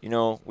birds.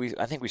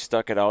 I think we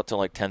stuck it out till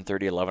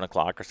 10:30, 11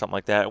 o'clock or something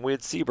like that. And we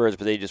had seabirds,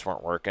 but they just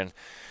weren't working.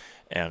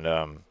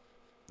 And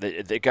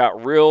they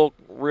got real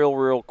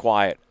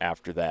quiet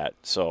after that.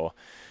 So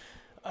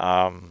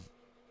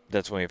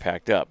that's when we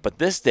packed up. But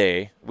this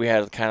day we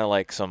had kind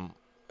of some.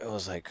 It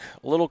was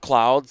little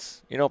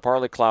clouds,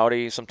 partly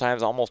cloudy,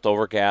 sometimes almost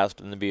overcast,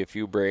 and there'd be a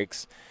few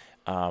breaks.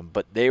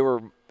 But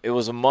it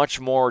was a much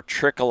more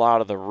trickle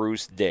out of the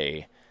roost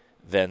day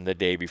than the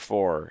day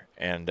before.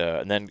 And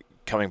then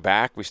coming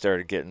back, we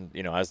started getting,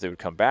 as they would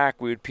come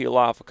back, we would peel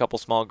off a couple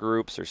small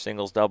groups or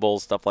singles,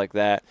 doubles, stuff like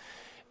that.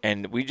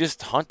 And we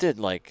just hunted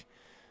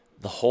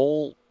the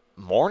whole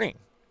morning.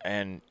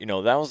 And,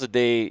 that was the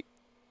day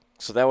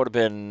So that would have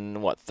been,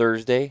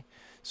 Thursday?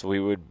 So we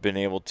would have been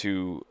able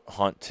to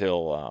hunt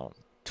till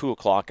 2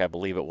 o'clock, I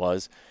believe it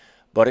was.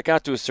 But it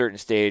got to a certain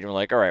stage, and we're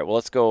like, all right, well,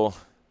 let's go.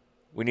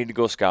 We need to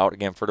go scout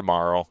again for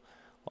tomorrow.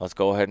 Let's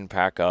go ahead and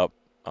pack up.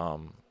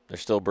 There's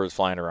still birds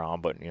flying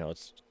around, but,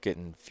 it's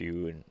getting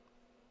few and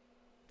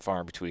far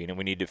in between, and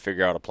we need to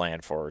figure out a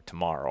plan for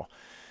tomorrow.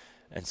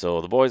 And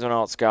so the boys went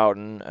out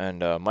scouting, and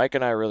Mike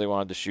and I really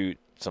wanted to shoot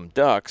some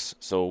ducks,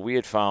 so we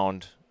had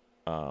found,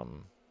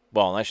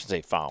 well, I shouldn't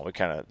say found,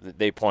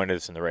 they pointed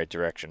us in the right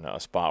direction, a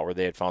spot where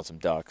they had found some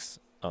ducks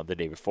the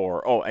day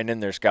before. Oh, and in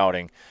their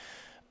scouting,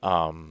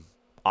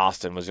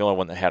 Austin was the only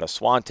one that had a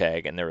swan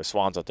tag, and there were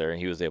swans out there,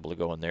 and he was able to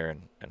go in there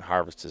and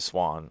harvest his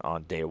swan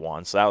on day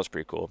one, so that was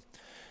pretty cool.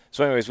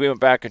 So anyways, we went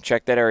back and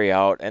checked that area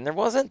out, and there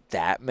wasn't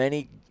that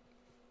many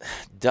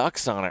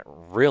ducks on it,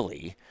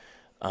 really.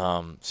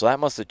 So that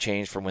must have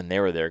changed from when they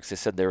were there, because they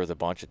said there was a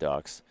bunch of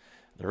ducks.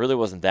 There really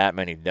wasn't that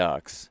many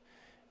ducks.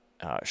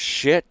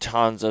 Shit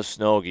tons of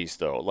snow geese,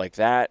 though, like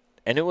that.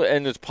 And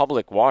it's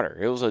public water.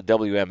 It was a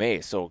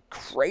WMA, so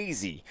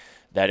crazy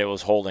that it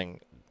was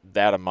holding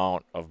that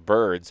amount of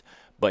birds,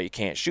 but you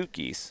can't shoot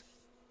geese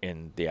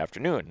in the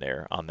afternoon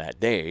there on that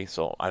day.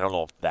 So I don't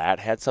know if that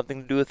had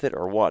something to do with it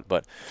or what,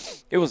 but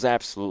it was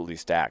absolutely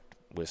stacked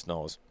with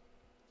snows.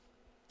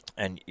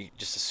 And you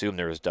just assume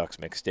there was ducks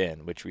mixed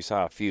in, which we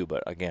saw a few,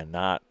 but again,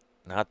 not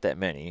that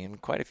many,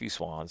 and quite a few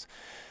swans.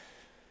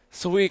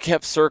 So we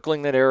kept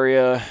circling that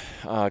area,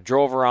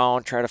 drove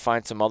around, tried to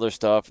find some other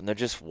stuff, and there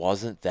just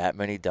wasn't that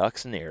many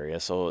ducks in the area.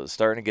 So it was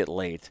starting to get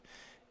late,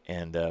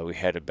 and we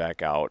headed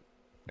back out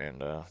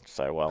and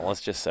decided, well,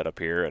 let's just set up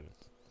here and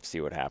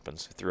see what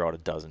happens. We threw out a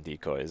dozen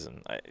decoys,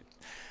 and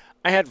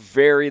I had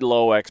very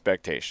low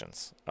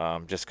expectations,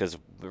 just because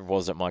there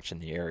wasn't much in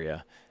the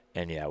area.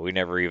 And yeah, we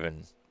never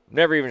even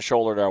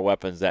shouldered our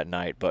weapons that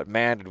night. But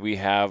man, did we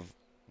have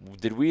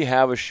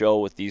a show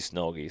with these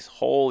snow geese?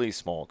 Holy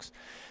smokes!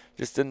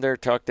 Just in there,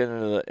 tucked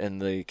in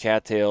the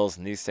cattails,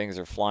 and these things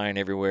are flying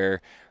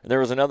everywhere. And there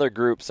was another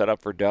group set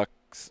up for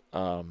ducks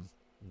down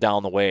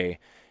the way,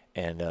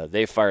 and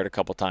they fired a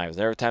couple times.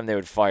 And every time they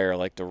would fire,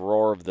 like the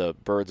roar of the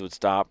birds would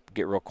stop,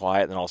 get real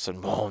quiet, and then all of a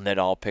sudden, boom, they'd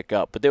all pick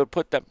up. But they would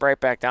put them right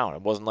back down.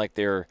 It wasn't like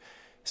they were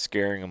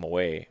scaring them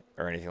away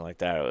or anything like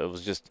that.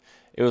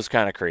 It was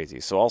kind of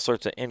crazy. So all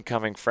sorts of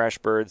incoming fresh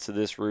birds to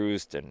this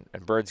roost, and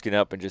birds getting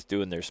up and just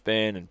doing their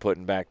spin and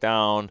putting back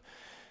down.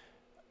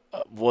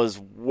 Was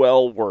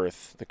well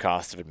worth the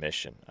cost of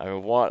admission. I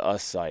mean, what a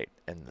sight.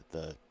 And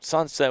the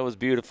sunset was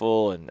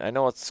beautiful, and I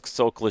know it's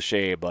so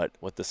cliche, but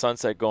with the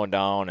sunset going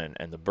down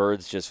and the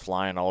birds just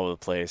flying all over the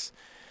place,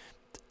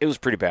 it was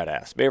pretty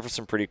badass. Made for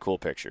some pretty cool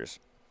pictures.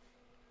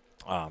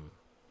 And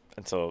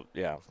so,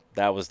 yeah,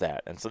 that was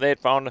that. And so they had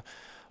found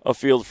a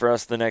field for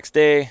us the next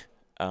day,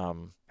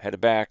 headed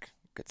back,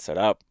 got set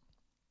up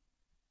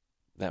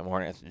that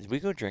morning. Did we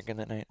go drinking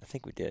that night? I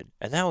think we did.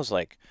 And that was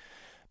like,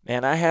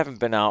 man, I haven't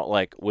been out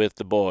like with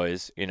the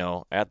boys,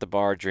 at the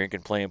bar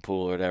drinking, playing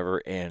pool or whatever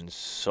in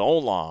so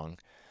long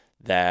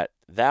that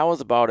was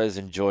about as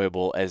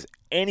enjoyable as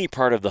any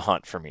part of the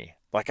hunt for me.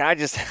 Like I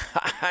just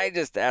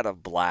had a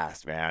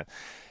blast, man.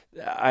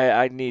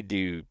 I need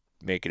to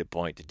make it a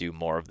point to do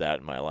more of that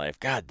in my life.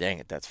 God dang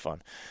it, that's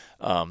fun.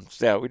 So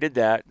yeah, we did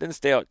that. Didn't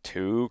stay out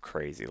too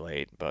crazy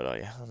late, but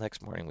yeah, the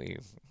next morning we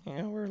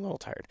were a little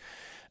tired.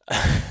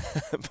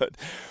 But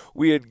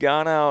we had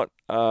gone out.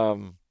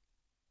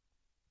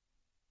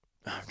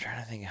 I'm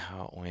trying to think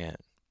how it went.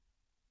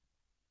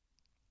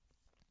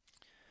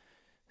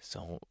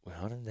 So we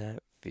hunted that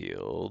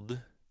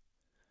field.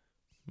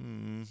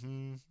 It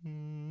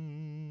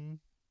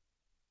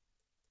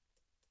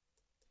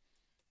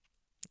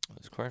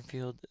was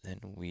cornfield, then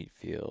wheat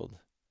field.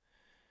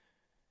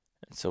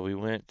 And so we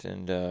went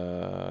and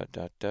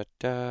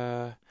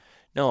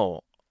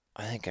No,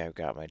 I think I've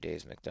got my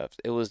days mixed up.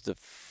 It was the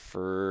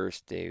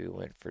first day we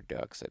went for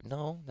ducks.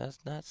 No,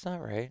 that's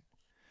not right.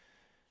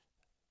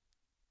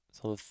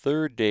 So the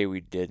third day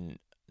we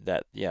didn't.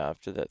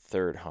 After that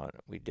third hunt,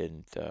 we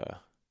didn't.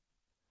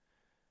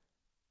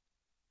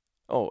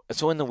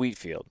 So in the wheat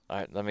field.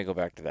 Let me go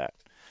back to that.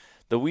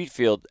 The wheat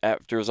field,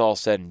 after it was all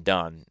said and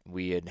done,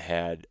 we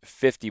had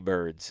 50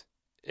 birds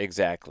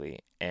exactly,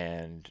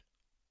 and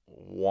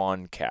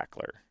one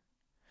cackler.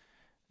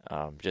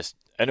 And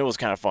it was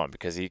kind of fun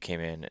because he came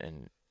in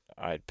and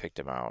I had picked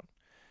him out.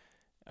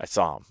 I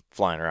saw him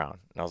flying around,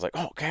 and I was like,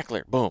 "Oh,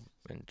 cackler!" Boom,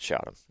 and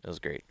shot him. It was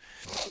great.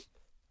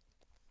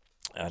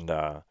 And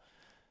so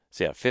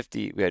yeah,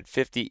 50. We had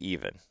 50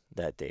 even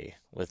that day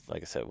with,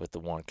 like I said, with the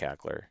one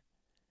cackler.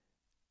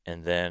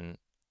 And then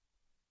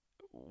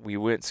we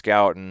went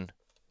scouting,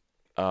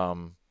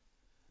 ran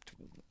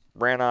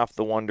off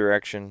the one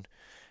direction,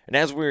 and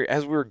as we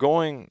were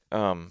going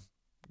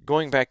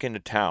back into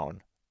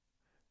town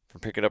from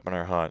picking up on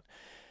our hunt,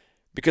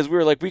 because we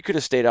were like, we could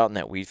have stayed out in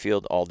that wheat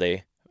field all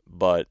day,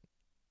 but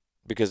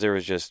because there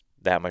was just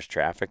that much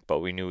traffic, but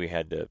we knew we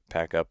had to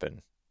pack up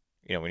and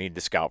we needed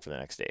to scout for the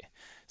next day.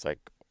 It's like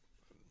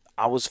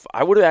I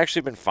would have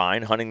actually been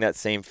fine hunting that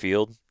same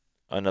field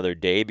another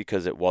day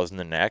because it wasn't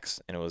the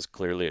next, and it was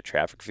clearly a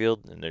traffic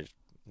field, and there's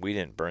we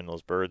didn't burn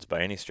those birds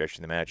by any stretch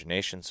of the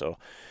imagination. So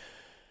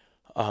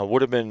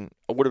would have been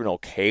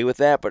okay with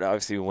that, but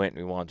obviously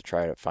we wanted to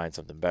try to find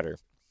something better.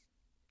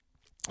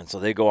 And so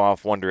they go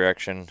off one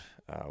direction,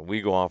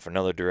 we go off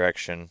another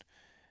direction,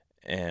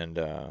 and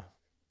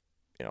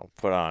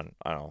put on,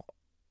 I don't know,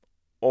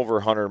 over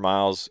 100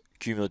 miles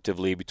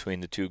cumulatively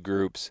between the two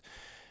groups.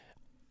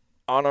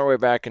 On our way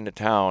back into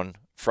town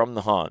from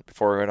the hunt,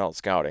 before we went out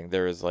scouting,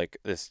 there was like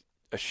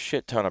a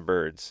shit ton of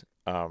birds,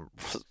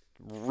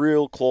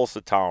 real close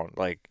to town,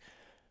 like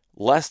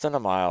less than a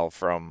mile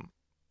from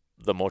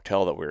the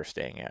motel that we were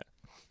staying at.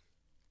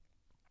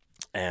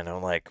 And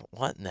I'm like,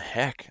 what in the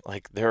heck?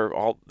 Like they're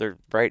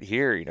right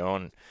here,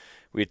 and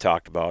we had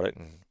talked about it,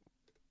 and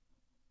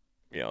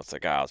it's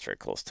like, it's very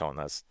close to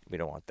town. We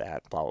don't want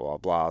that, blah, blah, blah,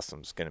 blah.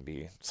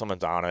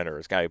 Someone's on it, or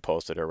it's got to be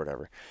posted or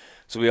whatever.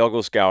 So we all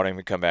go scouting,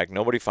 we come back,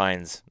 nobody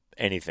finds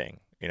anything.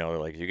 They're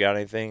like, you got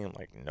anything? I'm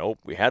like, nope,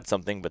 we had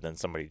something, but then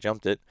somebody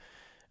jumped it,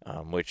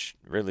 which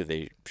really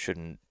they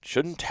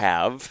shouldn't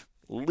have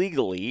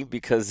legally,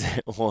 because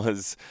it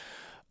was,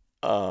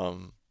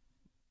 what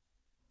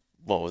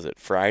was it,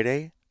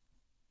 Friday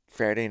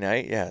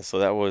night? Yeah, so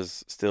that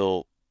was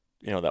still,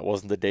 that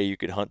wasn't the day you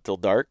could hunt till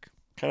dark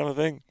kind of a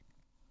thing.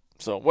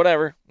 So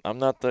whatever, I'm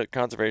not the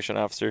conservation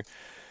officer.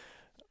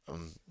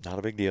 Not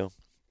a big deal.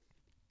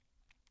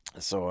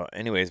 So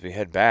anyways, we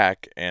head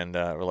back, and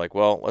we're like,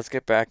 well, let's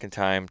get back in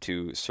time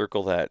to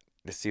circle that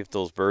to see if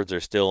those birds are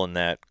still in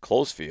that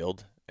close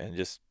field, and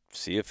just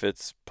see if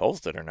it's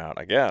posted or not,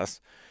 I guess.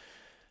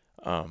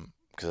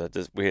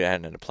 Because we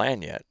hadn't a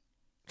plan yet.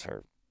 So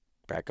our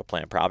backup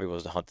plan probably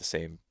was to hunt the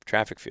same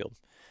traffic field.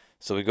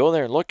 So we go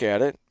there and look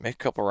at it, make a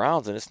couple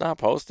rounds, and it's not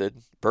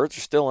posted. Birds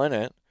are still in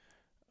it.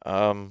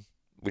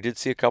 We did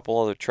see a couple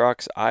other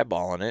trucks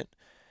eyeballing it.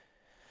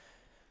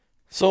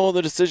 So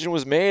the decision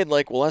was made,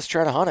 like, well, let's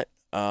try to hunt it.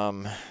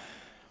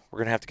 We're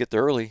going to have to get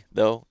there early,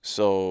 though.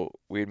 So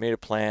we had made a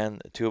plan.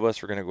 The two of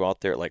us were going to go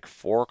out there at like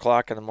 4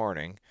 o'clock in the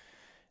morning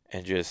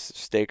and just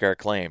stake our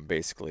claim,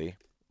 basically.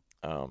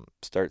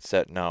 Start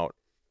setting out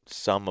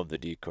some of the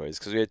decoys,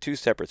 because we had 2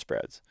 separate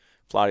spreads,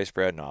 Flotty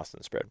spread and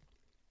Austin spread.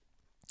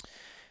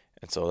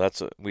 And so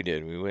that's what we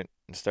did. We went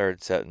and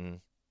started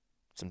setting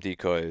some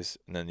decoys,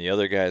 and then the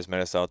other guys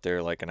met us out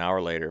there like an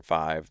hour later,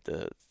 5,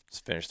 to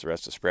finish the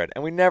rest of the spread.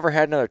 And we never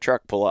had another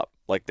truck pull up.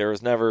 Like, there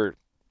was never,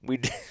 we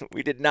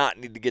did not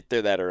need to get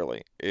there that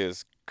early. It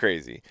was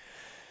crazy.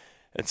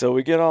 And so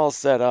we get all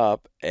set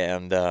up,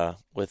 and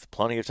with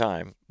plenty of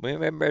time. We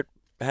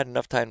had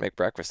enough time to make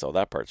breakfast, though.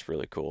 That part's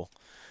really cool.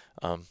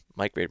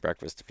 Mike made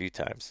breakfast a few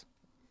times.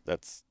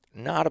 That's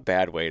not a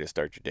bad way to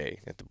start your day.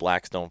 Get the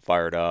Blackstone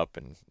fired up,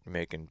 and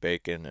making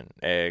bacon and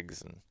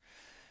eggs and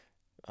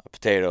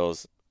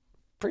potatoes.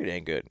 Pretty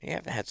dang good. You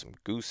haven't had some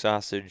goose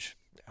sausage.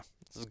 Yeah,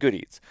 this is good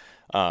eats.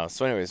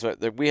 So anyways,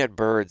 we had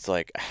birds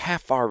like a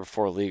half hour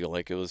before legal.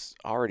 Like, it was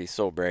already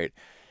so bright.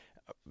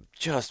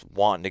 Just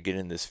wanting to get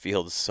in this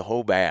field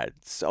so bad.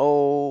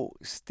 So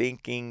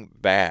stinking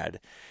bad.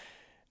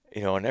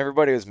 And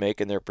everybody was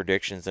making their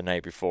predictions the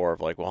night before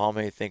of like, well, how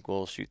many think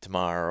we'll shoot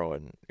tomorrow?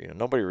 And,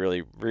 nobody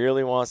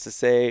really wants to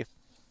say.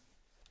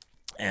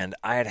 And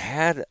I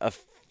had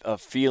a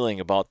feeling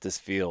about this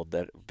field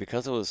that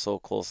because it was so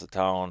close to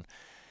town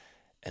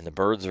and the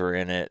birds were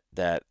in it,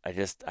 that I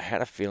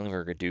had a feeling we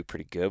were going to do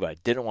pretty good, but I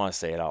didn't want to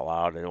say it out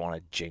loud. I didn't want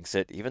to jinx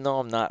it, even though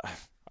I'm not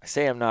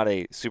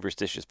a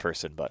superstitious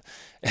person, but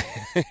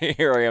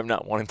here I am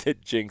not wanting to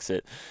jinx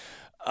it.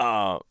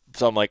 So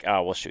I'm like,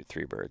 we'll shoot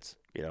 3 birds.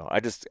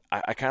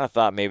 I kind of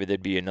thought maybe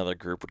there'd be another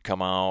group would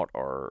come out,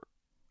 or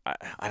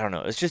I don't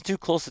know. It's just too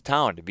close to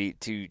town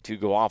to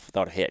go off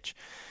without a hitch.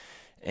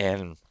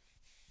 And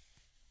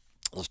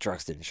those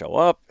trucks didn't show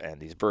up, and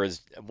these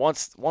birds,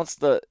 once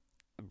the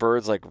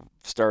birds like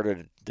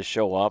started to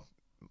show up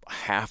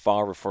half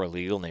hour before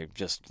legal, and they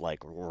just like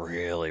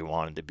really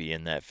wanted to be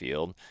in that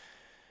field,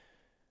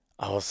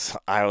 I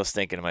was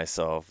thinking to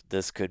myself,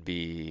 this could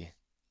be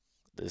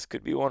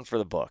one for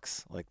the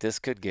books. Like, this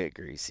could get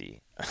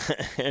greasy.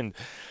 And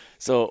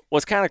so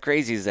what's kind of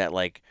crazy is that,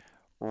 like,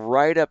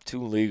 right up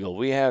to legal,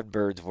 we had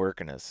birds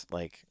working us.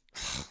 Like,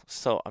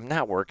 so I'm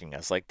not working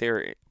us. Like,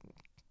 could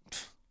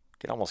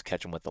almost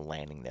catch them with the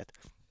landing net.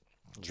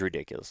 It's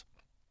ridiculous.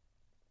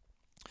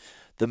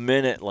 The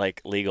minute,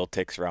 like, legal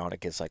ticks around,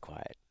 it gets, like,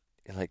 quiet.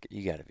 You're like,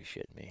 you got to be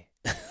shitting me.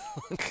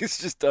 It's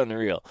just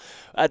unreal.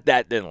 That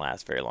didn't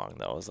last very long,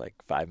 though. It was like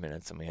 5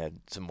 minutes, and we had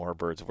some more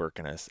birds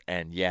working us.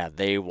 And, yeah,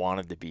 they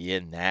wanted to be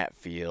in that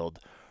field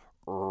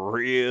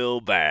real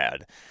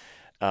bad.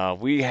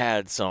 We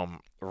had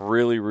some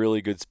really,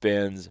 really good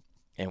spins,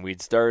 and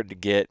we'd started to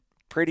get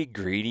pretty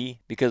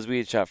greedy because we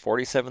had shot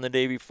 47 the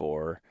day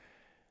before,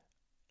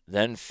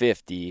 then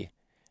 50.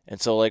 And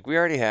so, like, we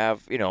already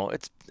have,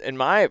 it's, in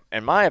my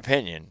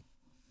opinion,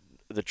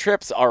 the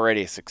trip's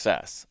already a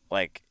success.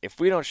 Like, if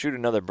we don't shoot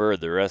another bird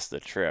the rest of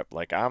the trip,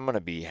 like, I'm going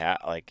to be,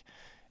 like,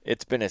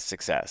 it's been a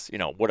success.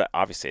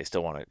 Obviously I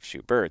still want to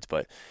shoot birds,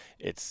 but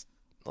it's,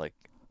 like,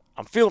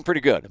 I'm feeling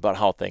pretty good about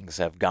how things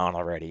have gone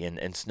already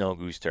in snow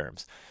goose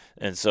terms.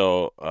 And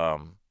so,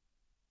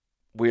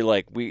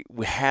 we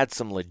had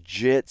some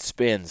legit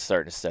spins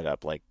starting to set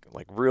up, like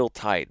real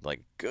tight,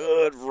 like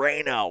good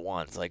rain out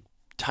ones, like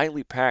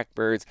tightly packed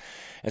birds.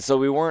 And so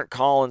we weren't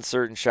calling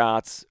certain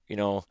shots,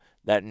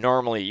 that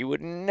normally you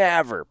would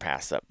never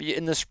pass up.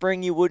 In the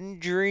spring, you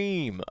wouldn't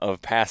dream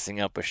of passing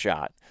up a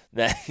shot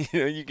that,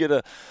 you get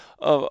a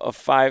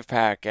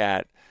 5-pack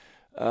at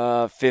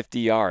 50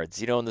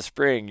 yards. In the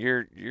spring,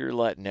 you're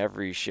letting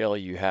every shell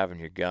you have in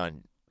your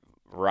gun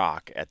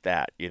rock at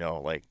that.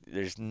 Like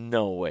there's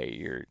no way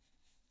you're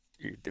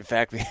in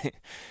fact,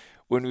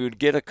 when we would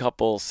get a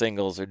couple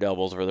singles or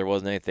doubles where there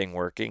wasn't anything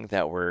working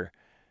that were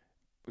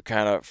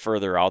kind of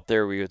further out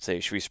there, we would say,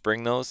 should we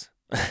spring those?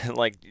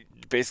 Like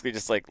basically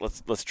just like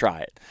let's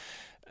try it,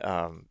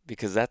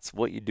 because that's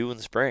what you do in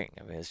the spring.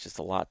 I mean, it's just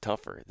a lot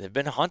tougher. They've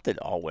been hunted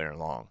all winter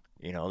long.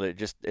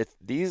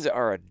 These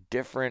are a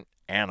different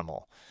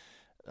animal.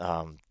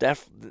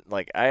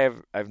 Like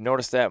I've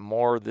noticed that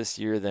more this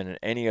year than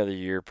any other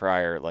year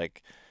prior.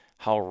 Like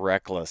how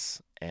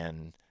reckless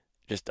and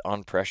just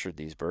unpressured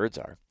these birds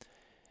are.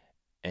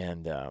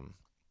 And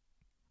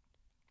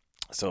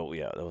so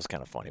yeah, that was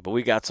kind of funny. But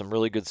we got some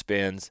really good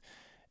spins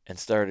and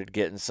started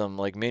getting some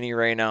like mini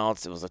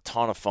rainouts. It was a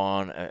ton of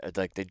fun.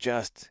 Like they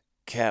just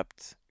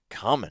kept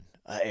coming.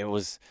 It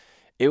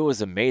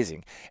was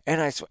amazing.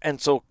 And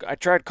so I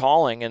tried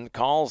calling, and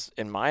calls,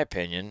 in my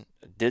opinion,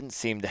 didn't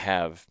seem to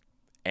have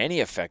any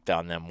effect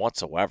on them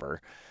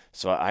whatsoever.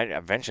 So I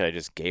eventually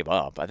just gave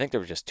up. I think there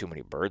were just too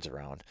many birds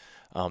around.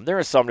 There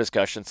was some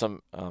discussion.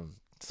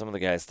 Some of the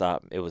guys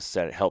thought it was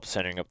help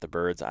centering up the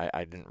birds.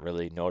 I didn't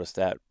really notice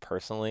that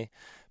personally,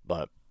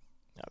 but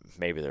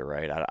maybe they're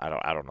right.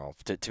 I don't know.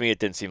 To me, it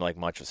didn't seem like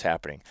much was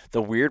happening.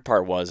 The weird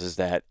part is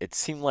that it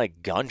seemed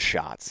like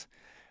gunshots.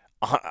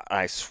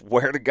 I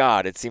swear to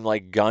God, it seemed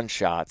like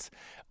gunshots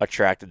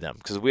attracted them,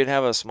 because we'd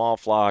have a small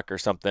flock or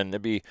something.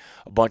 There'd be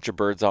a bunch of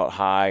birds out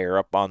high or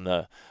up on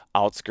the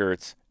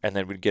outskirts, and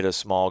then we'd get a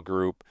small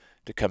group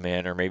to come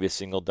in, or maybe a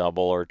single,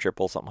 double, or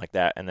triple, something like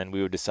that. And then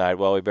we would decide,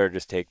 well, we better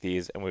just take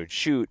these, and we would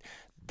shoot.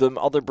 The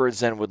other birds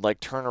then would like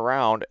turn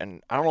around,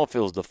 and I don't know if it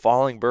was the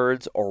falling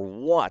birds or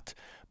what,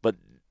 but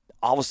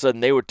all of a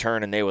sudden they would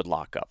turn and they would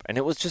lock up. And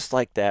it was just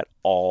like that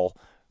all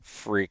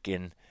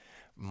freaking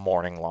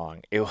morning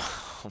long.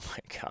 Oh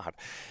my God.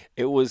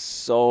 It was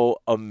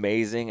so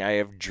amazing. I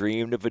have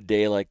dreamed of a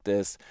day like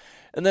this.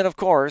 And then, of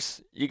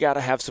course, you got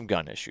to have some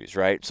gun issues,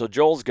 right? So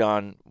Joel's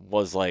gun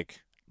was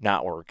like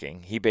not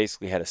working. He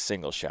basically had a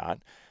single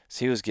shot,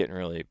 so he was getting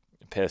really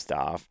pissed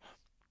off.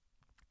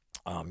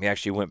 He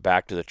actually went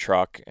back to the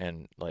truck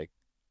and like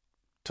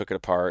took it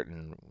apart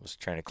and was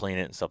trying to clean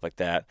it and stuff like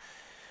that.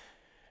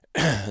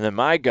 And then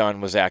my gun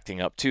was acting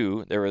up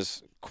too. There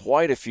was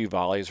quite a few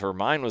volleys where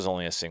mine was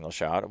only a single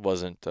shot. It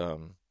wasn't,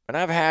 and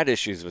I've had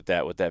issues with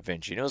that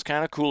Vinci. It was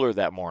kind of cooler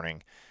that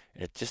morning.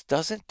 It just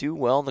doesn't do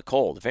well in the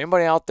cold. If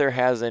anybody out there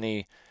has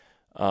any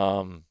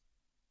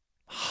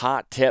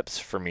hot tips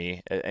for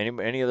me,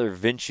 any other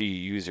Vinci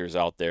users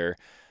out there,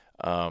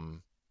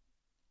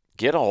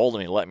 get a hold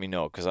of me. Let me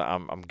know, because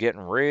I'm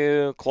getting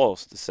real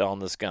close to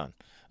selling this gun.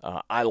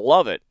 I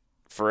love it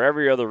for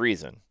every other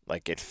reason.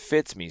 Like, it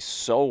fits me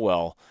so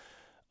well.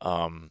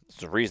 It's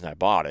the reason I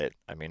bought it.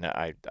 I mean,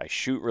 I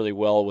shoot really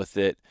well with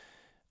it.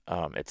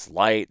 It's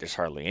light. There's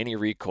hardly any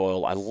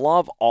recoil. I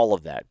love all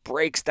of that.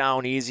 Breaks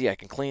down easy. I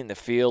can clean the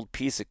field.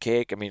 Piece of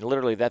cake. I mean,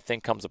 literally, that thing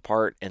comes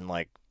apart in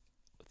like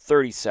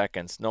 30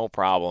 seconds. No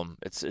problem.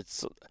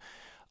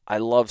 I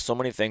love so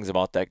many things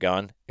about that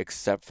gun,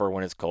 except for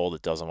when it's cold,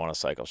 it doesn't want to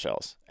cycle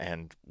shells.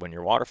 And when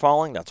you're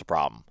waterfalling, that's a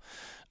problem.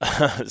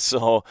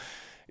 So,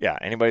 yeah,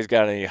 anybody's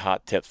got any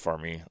hot tips for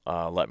me,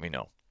 let me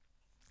know.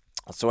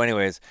 So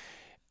anyways,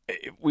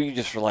 we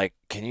just were like,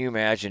 can you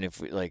imagine if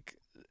we, like,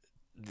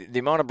 the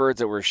amount of birds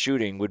that we're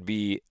shooting would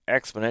be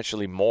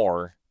exponentially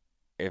more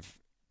if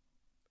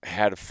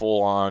had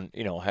full on,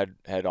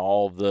 had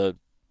all the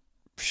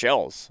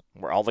shells,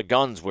 where all the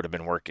guns would have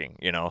been working,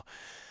 It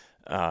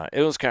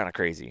was kind of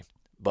crazy.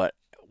 But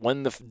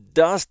when the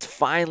dust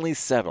finally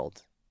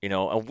settled, we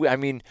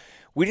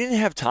didn't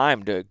have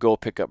time to go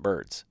pick up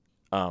birds,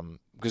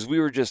 because we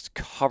were just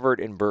covered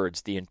in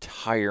birds the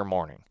entire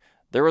morning.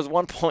 There was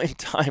one point in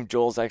time,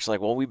 Joel's actually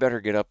like, well, we better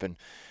get up and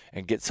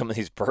get some of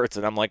these birds.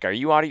 And I'm like, are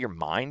you out of your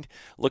mind?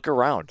 Look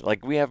around.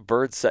 Like, we have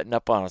birds setting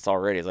up on us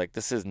already. It's like,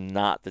 this is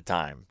not the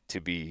time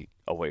to be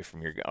away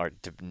from or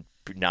to be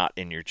not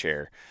in your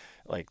chair.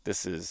 Like,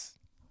 this is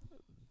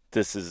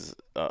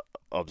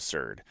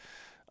absurd.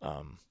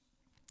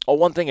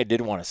 One thing I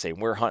did want to say,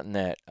 we're hunting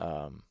that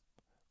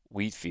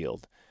wheat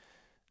field.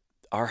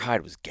 Our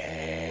hide was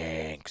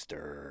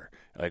gangster.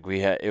 Like, we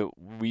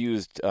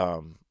used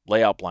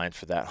layout blinds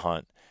for that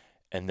hunt,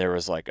 and there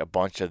was like a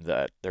bunch of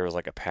that. There was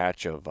like a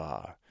patch of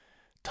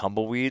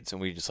tumbleweeds, and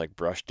we just like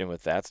brushed in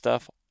with that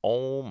stuff.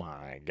 Oh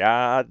my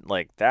God!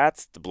 Like,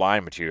 that's the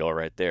blind material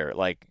right there.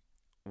 Like,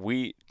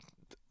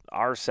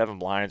 our 7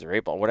 blinds or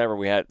 8 blinds, whatever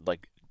we had,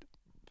 like,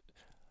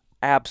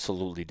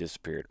 absolutely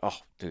disappeared. Oh,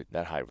 dude,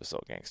 that hide was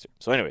so gangster.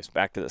 So anyways,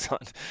 back to this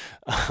hunt.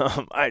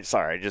 I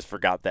just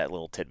forgot that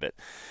little tidbit.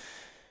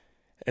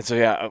 And so,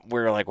 yeah, we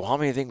were like, well, how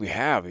many do you think we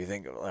have? You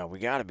think, well, we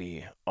got to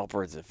be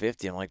upwards of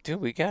 50. I'm like,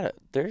 dude, we got it.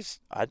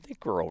 I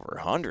think we're over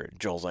 100.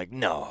 Joel's like,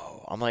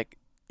 no. I'm like,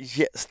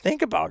 yes,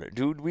 think about it,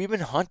 dude. We've been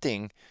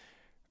hunting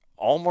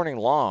all morning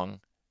long.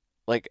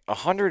 Like,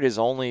 100 is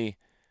only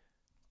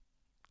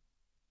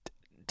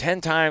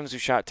 10 times we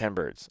shot 10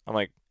 birds. I'm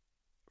like,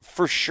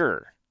 for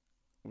sure,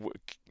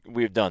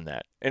 we've done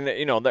that. And,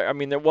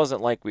 there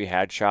wasn't like we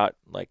had shot,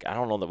 like, I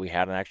don't know that we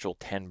had an actual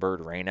 10 bird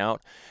rain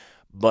out.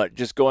 But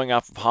just going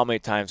off of how many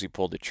times we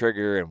pulled the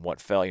trigger and what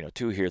fell,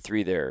 2 here,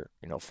 3 there,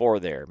 4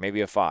 there,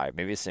 maybe a 5,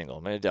 maybe a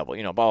single, maybe a double,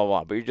 blah, blah,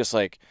 blah. But you're just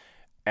like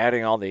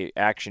adding all the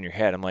action in your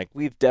head. I'm like,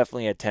 we've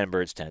definitely had 10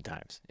 birds 10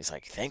 times. He's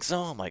like, you think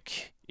so? I'm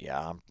like,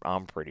 yeah,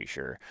 I'm pretty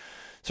sure.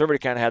 So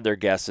everybody kind of had their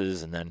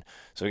guesses. And then,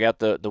 so we got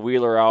the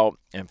wheeler out,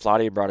 and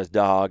Flotty brought his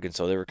dog. And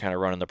so they were kind of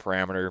running the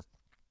parameter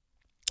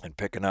and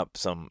picking up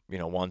some,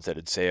 ones that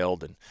had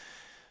sailed. And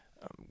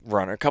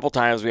run a couple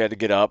times we had to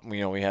get up.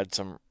 We had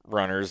some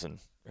runners and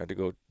had to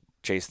go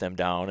chase them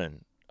down,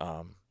 and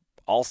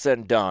all said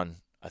and done,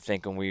 I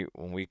think when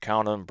we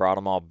counted them, brought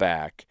them all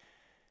back.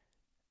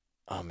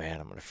 Oh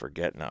man, I'm gonna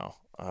forget now.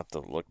 I have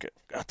to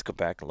go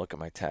back and look at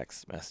my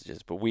text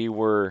messages. But we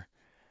were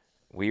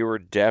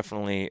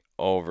definitely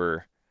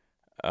over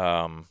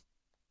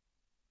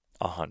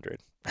 100.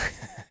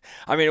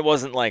 I mean, it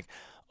wasn't like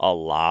a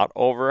lot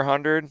over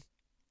 100,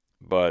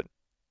 but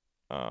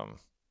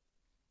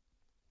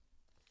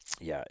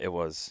yeah, it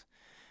was.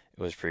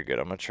 It was pretty good.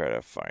 I'm gonna try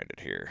to find it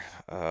here.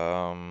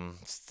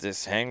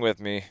 Just hang with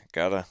me.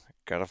 Gotta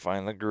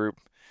find the group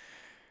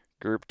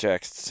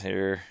texts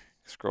here.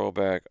 Scroll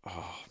back.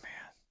 Oh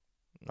man,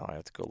 no, I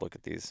have to go look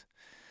at these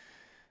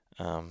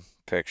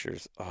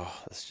pictures. Oh,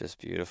 that's just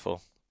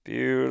beautiful,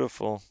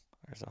 beautiful.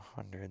 There's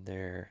 100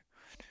 there.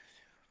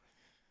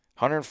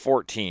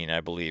 114,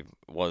 I believe,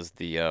 was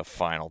the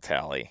final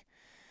tally.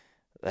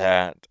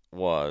 That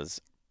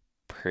was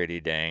pretty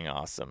dang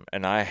awesome,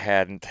 and I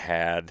hadn't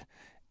had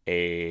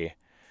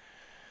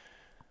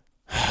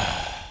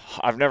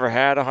I've never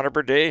had 100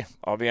 per day.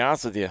 I'll be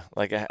honest with you.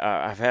 Like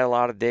I've had a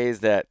lot of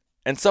days that,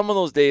 and some of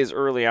those days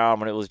early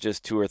on when it was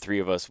just 2 or 3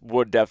 of us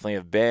would definitely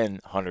have been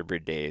 100 per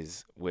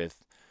days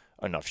with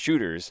enough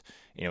shooters.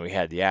 We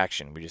had the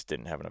action. We just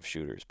didn't have enough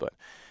shooters, but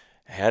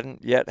I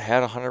hadn't yet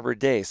had 100 per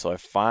day. So I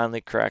finally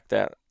cracked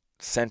that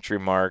century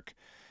mark,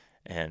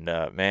 and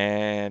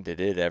man, did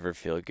it ever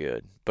feel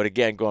good. But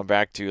again, going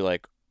back to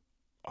like,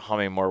 how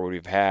many more would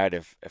we've had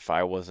if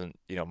I wasn't,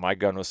 my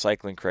gun was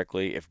cycling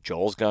correctly, if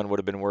Joel's gun would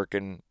have been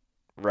working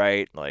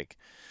right. Like,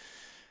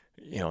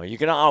 you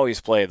can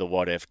always play the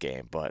what if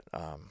game, but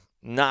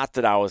not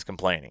that I was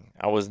complaining.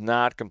 I was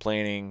not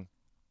complaining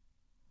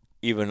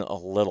even a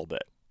little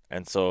bit.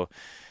 And so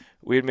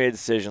we had made a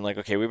decision like,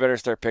 okay, we better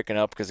start picking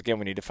up, because again,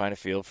 we need to find a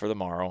field for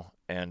tomorrow,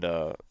 and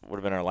would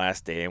have been our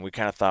last day. And we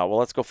kind of thought, well,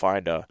 let's go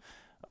find kind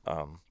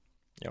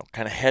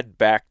of head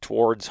back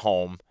towards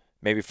home,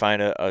 maybe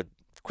find a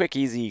quick,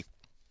 easy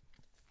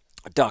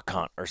duck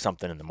hunt or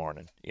something in the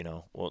morning.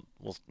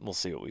 We'll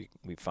see what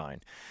we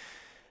find.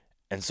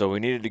 And so we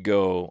needed to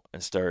go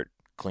and start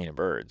cleaning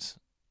birds.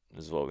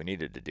 This is what we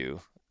needed to do.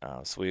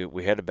 So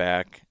we headed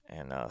back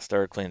and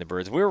started cleaning the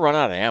birds. We were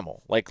running out of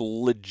ammo, like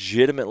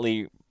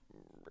legitimately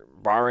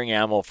borrowing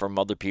ammo from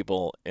other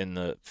people in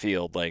the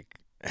field. Like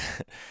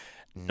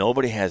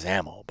nobody has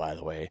ammo, by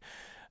the way.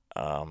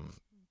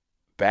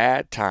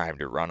 Bad time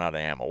to run out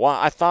of ammo. Well,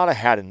 I thought I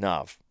had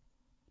enough.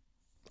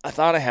 I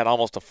thought I had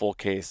almost a full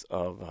case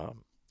of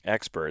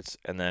experts,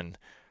 and then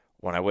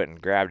when I went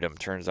and grabbed them,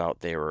 turns out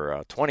they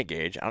were 20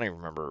 gauge. I don't even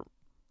remember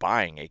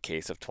buying a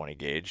case of 20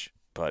 gauge,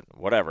 but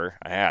whatever,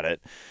 I had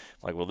it.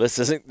 I'm like, well, this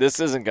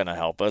isn't gonna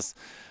help us.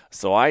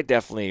 So I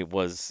definitely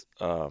was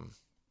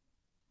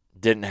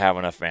didn't have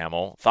enough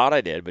ammo. Thought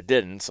I did, but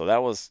didn't. So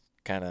that was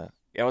kind of,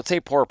 I would say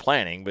poor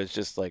planning, but it's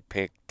just like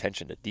pay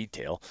attention to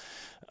detail.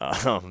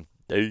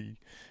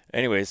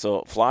 Anyway,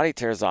 so Flotty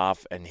tears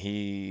off, and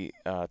he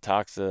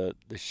talks the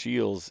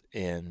Shields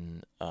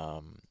in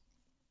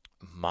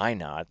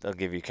Minot. They'll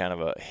give you kind of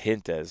a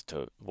hint as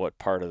to what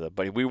part of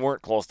but we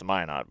weren't close to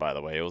Minot, by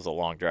the way. It was a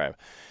long drive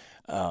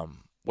where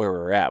we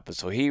were at. But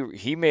so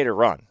he made a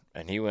run,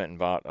 and he went and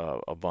bought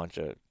a bunch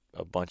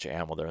of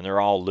ammo there, and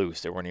they're all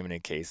loose. They weren't even in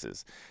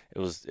cases. It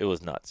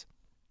was nuts.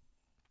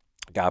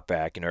 Got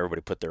back, everybody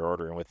put their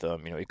order in with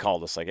them. He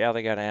called us like, yeah,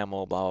 they got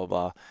ammo, blah blah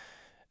blah,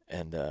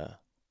 and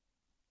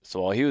so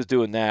while he was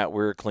doing that,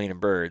 we were cleaning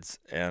birds,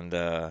 and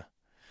the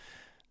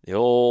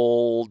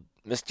old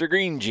Mr.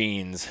 Green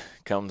Jeans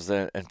comes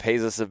in and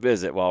pays us a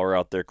visit while we're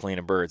out there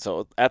cleaning birds.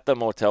 So at the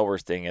motel we're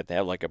staying at, they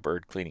have like a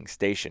bird cleaning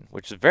station,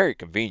 which is very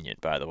convenient,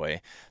 by the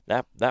way.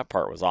 That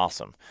part was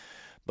awesome.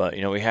 But,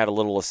 we had a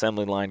little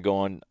assembly line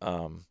going,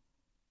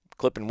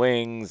 clipping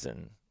wings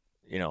and,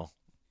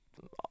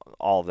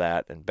 all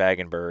that, and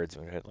bagging birds.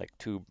 We had like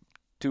two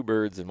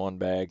birds in one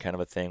bag kind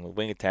of a thing with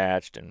wing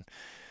attached, and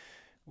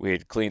we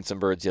had cleaned some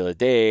birds the other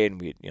day, and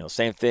we,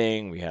 same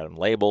thing. We had them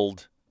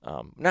labeled.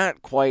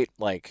 Not quite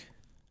like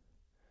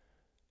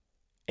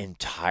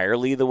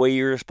entirely the way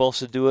you were supposed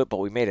to do it, but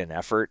we made an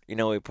effort.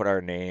 We put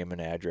our name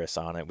and address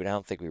on it. I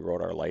don't think we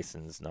wrote our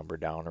license number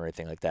down or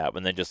anything like that,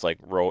 but then just like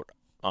wrote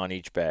on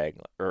each bag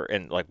or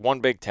in like one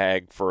big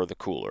tag for the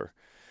cooler.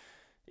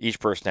 Each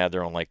person had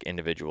their own like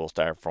individual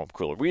styrofoam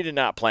cooler. We did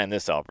not plan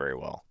this out very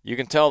well. You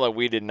can tell that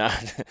we did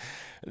not,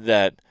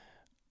 that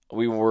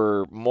we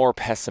were more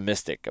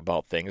pessimistic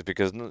about things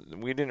because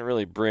we didn't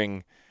really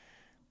bring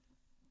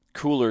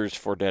coolers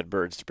for dead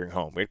birds to bring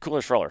home. We had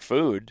coolers for all our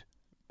food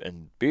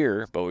and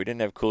beer, but we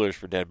didn't have coolers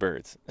for dead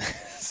birds.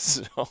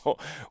 So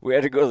we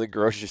had to go to the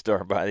grocery store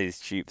and buy these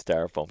cheap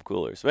styrofoam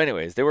coolers. So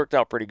anyways, they worked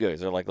out pretty good.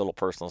 They're like little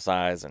personal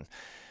size, and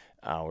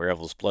we were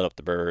able to split up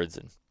the birds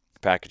and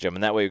package them.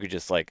 And that way you could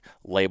just like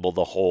label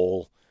the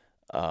whole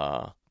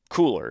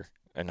cooler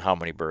and how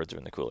many birds are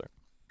in the cooler.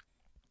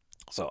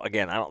 So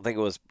again, I don't think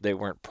they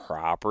weren't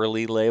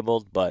properly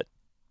labeled, but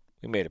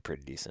we made a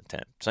pretty decent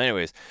tent. So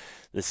anyways,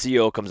 the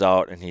CEO comes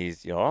out and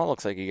he's,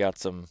 looks like he had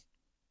some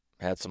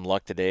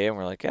luck today. And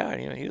we're like, yeah,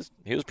 he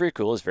was pretty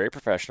cool. He was very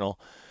professional.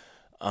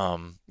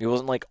 He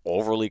wasn't like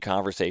overly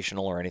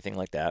conversational or anything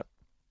like that,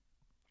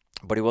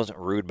 but he wasn't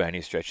rude by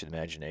any stretch of the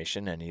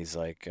imagination. And he's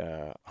like,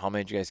 how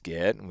many did you guys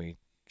get? And we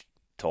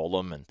told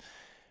him, and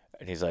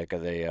he's like,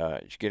 did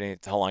you get any,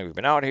 how long have we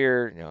been out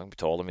here? We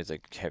told him. He's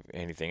like, have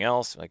anything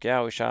else? I'm like,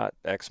 yeah, we shot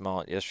X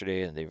amount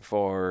yesterday and the day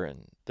before,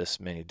 and this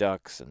many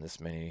ducks and this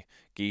many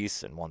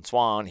geese and one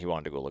swan. He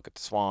wanted to go look at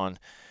the swan.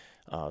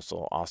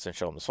 So Austin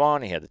showed him the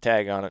swan. He had the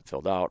tag on it,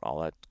 filled out, all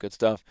that good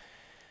stuff.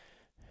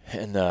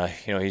 And,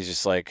 he's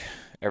just like,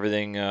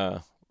 everything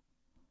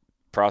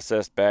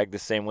processed, bagged the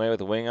same way with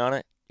the wing on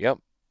it. Yep.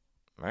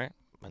 All right.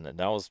 And then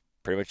that was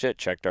pretty much it.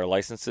 Checked our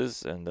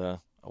licenses, and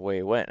away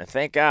it went. And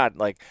thank God,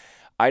 like,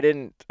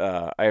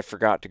 I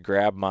forgot to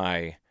grab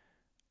my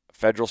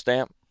federal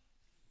stamp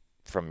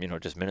from,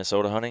 just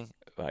Minnesota hunting.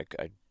 Like,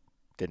 I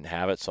didn't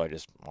have it, so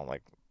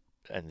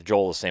and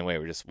Joel the same way.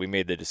 We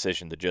made the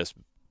decision to just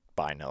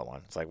buy another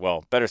one. It's like,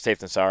 well, better safe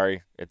than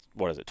sorry. It's,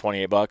 what is it,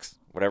 $28,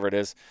 whatever it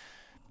is.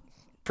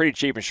 Pretty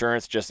cheap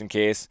insurance just in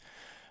case.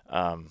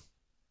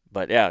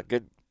 But yeah,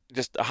 good.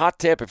 Just a hot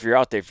tip if you're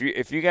out there.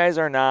 If you guys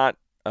are not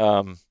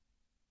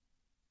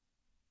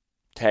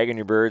tagging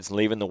your birds and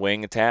leaving the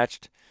wing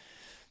attached,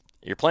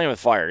 you're playing with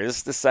fire. This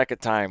is the second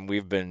time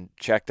we've been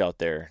checked out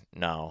there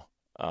now.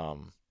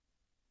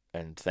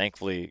 And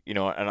thankfully, and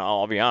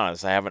I'll be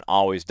honest, I haven't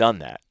always done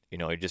that.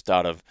 Just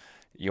out of,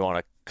 you want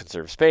to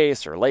conserve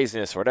space or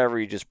laziness or whatever,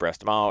 you just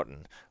breast them out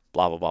and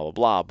blah, blah, blah, blah,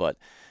 blah. But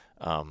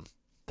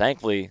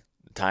thankfully,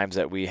 the times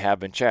that we have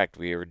been checked,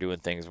 we were doing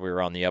things, we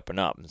were on the up and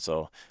up. And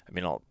so,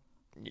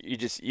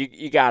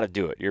 you got to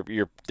do it.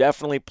 You're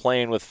definitely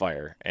playing with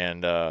fire.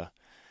 And the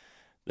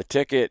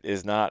ticket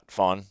is not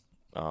fun.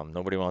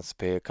 Nobody wants to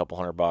pay a couple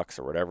 $100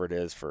 or whatever it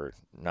is for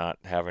not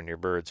having your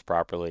birds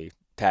properly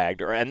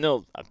tagged. I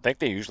think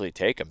they usually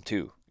take them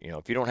too.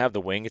 If you don't have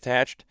the wing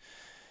attached,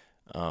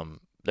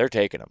 they're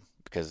taking them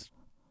because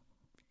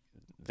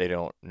they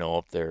don't know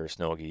if they're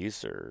snow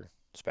geese or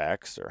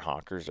specks or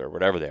honkers or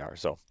whatever they are.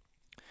 So,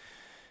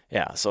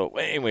 yeah. So,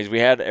 anyways, we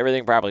had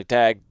everything properly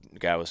tagged. The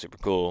guy was super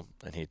cool,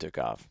 and he took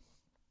off.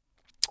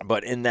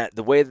 But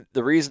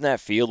the reason that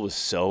field was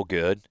so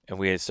good, and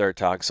we had started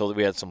talking, so that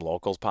we had some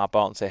locals pop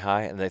out and say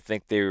hi, and they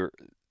think they were,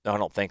 no, I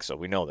don't think so.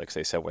 We know that because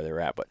they said where they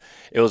were at, but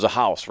it was a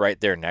house right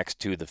there next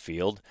to the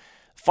field.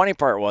 Funny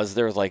part was,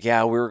 there was like,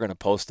 yeah, we were going to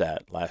post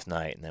that last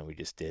night, and then we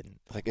just didn't.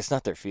 Like, it's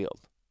not their field.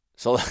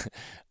 So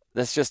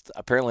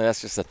apparently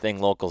that's just a thing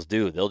locals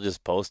do. They'll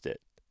just post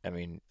it. I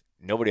mean,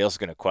 nobody else is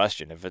going to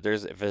question. If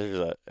there's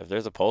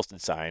a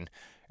posted sign,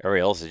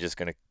 everybody else is just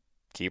going to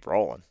keep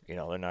rolling.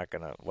 They're not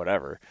going to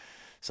whatever.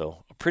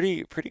 So a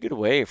pretty good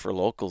way for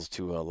locals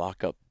to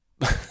lock up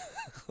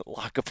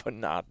a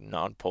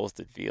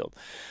non-posted field.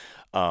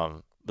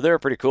 But they were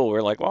pretty cool. We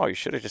were like, wow, you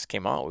should have just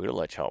came out. We would have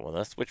let you help with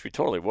us, which we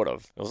totally would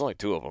have. It was only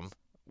two of them.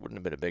 Wouldn't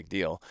have been a big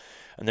deal.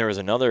 And there was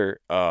another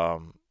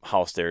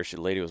house there.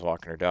 The lady was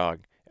walking her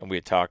dog, and we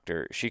had talked to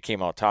her. She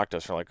came out, talked to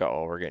us. We're like,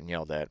 oh, we're getting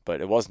yelled at.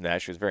 But it wasn't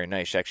that. She was very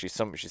nice. She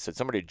said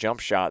somebody jump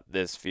shot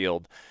this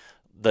field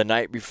the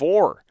night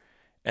before,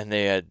 and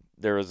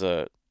there was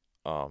a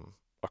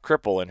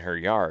cripple in her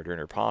yard or in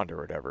her pond or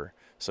whatever.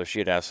 So she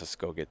had asked us to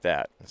go get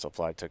that. And so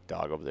Fly took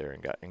dog over there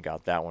and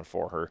got that one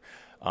for her.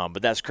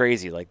 But that's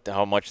crazy, like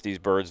how much these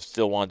birds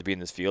still wanted to be in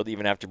this field,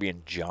 even after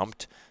being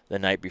jumped the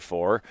night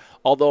before.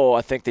 Although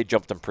I think they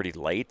jumped them pretty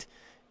late.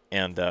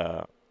 And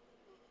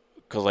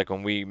because like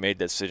when we made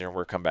that decision,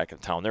 we're coming back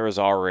into town, there was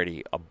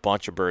already a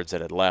bunch of birds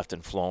that had left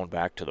and flown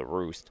back to the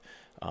roost.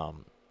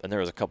 And there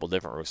was a couple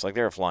different roosts. Like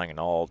they were flying in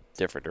all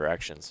different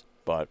directions.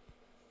 But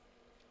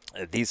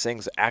these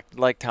things acted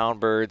like town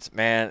birds,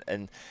 man.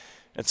 And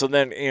so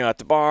then, at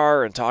the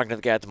bar and talking to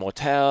the guy at the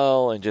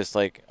motel, and just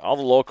like all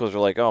the locals were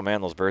like, oh man,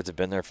 those birds have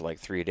been there for like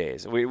 3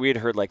 days. We had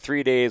heard like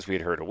 3 days, we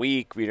had heard a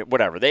week,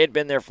 whatever. They had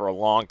been there for a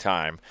long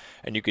time,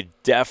 and you could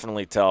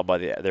definitely tell by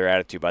their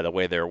attitude, by the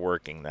way they were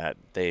working, that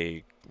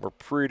they were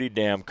pretty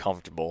damn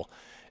comfortable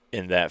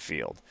in that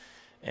field.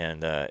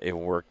 And it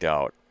worked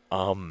out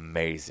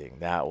amazing.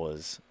 That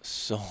was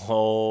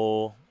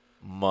so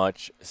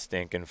much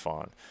stinking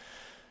fun.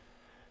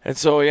 And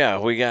so, yeah,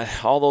 we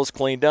got all those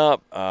cleaned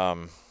up.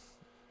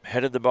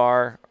 Headed the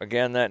bar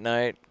again that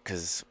night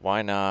because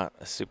why not?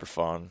 It's super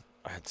fun.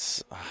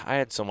 I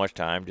had so much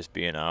time just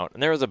being out.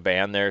 And there was a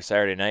band there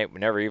Saturday night. We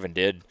never even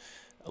did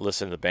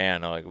listen to the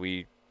band. Like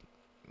we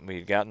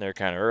had gotten there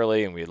kind of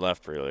early and we had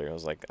left earlier. I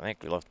was like, I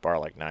think we left the bar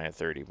like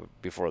 9:30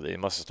 before they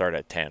must have started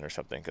at 10 or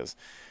something because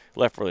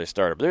we left before they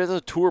started. But there's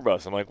a tour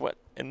bus. I'm like, what?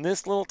 In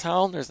this little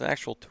town, there's an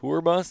actual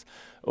tour bus?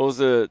 It was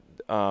what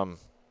the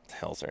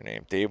hell's their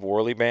name? Dave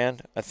Worley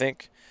Band, I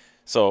think.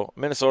 So,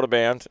 Minnesota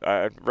band.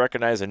 I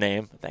recognize the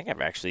name. I think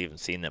I've actually even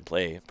seen them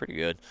play. Pretty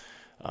good.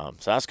 So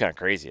that's kind of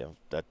crazy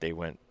that they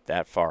went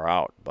that far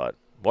out. But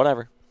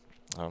whatever.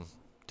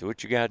 Do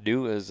what you got to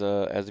do as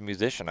a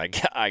musician,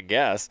 I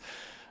guess.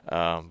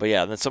 But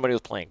yeah, then somebody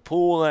was playing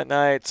pool that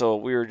night, so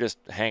we were just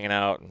hanging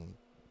out and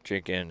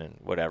drinking and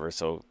whatever.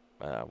 So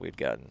we'd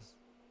gotten,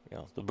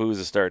 the booze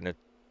is starting to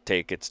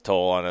take its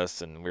toll on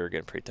us, and we were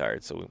getting pretty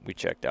tired, so we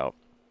checked out,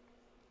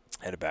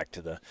 headed back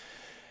to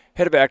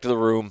the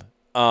room.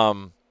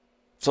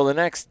 So the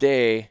next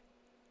day,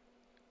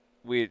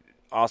 we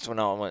also went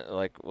out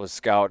and was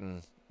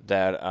scouting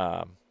that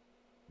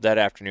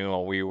afternoon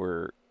while we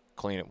were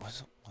cleaning.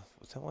 Was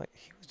that what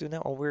he was doing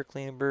that while we were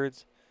cleaning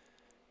birds?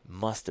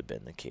 Must have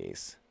been the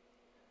case.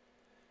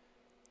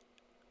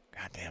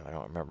 God damn, I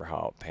don't remember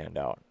how it panned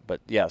out. But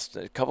yes,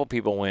 a couple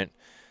people went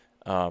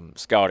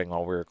scouting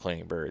while we were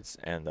cleaning birds,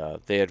 and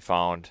they had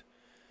found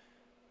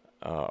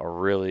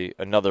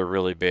another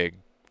really big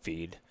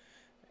feed.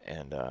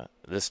 And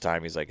this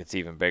time he's like, it's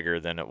even bigger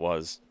than it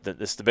was.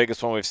 This is the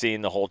biggest one we've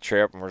seen the whole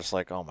trip. And we're just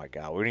like, oh, my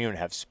God, we don't even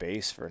have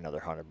space for another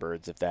 100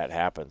 birds if that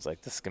happens.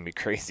 Like, this is going to be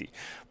crazy.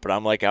 But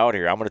I'm, out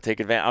here. I'm going to take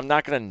advantage. I'm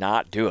not going to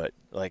not do it.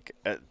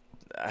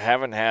 I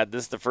haven't had –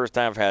 this is the first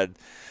time I've had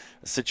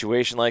a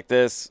situation like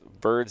this,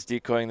 birds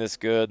decoying this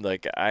good.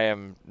 I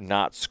am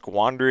not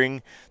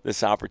squandering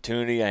this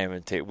opportunity. I am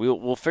going to take –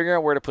 we'll figure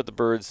out where to put the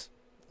birds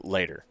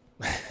later.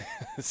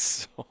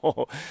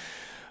 So –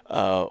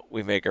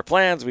 we make our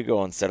plans, we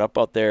go and set up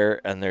out there,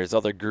 and there's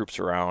other groups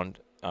around.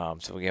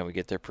 So again, we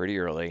get there pretty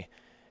early,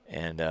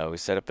 and we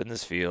set up in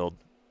this field.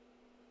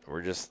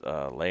 We're just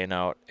laying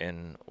out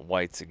in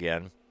whites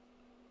again.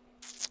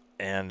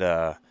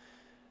 And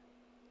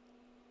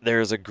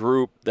there's a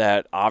group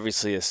that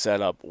obviously is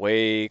set up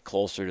way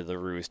closer to the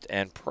roost,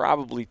 and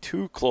probably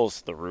too close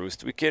to the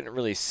roost. We couldn't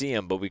really see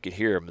them, but we could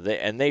hear them.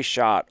 They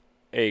shot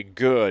a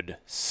good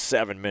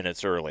 7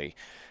 minutes early.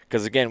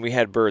 Because again, we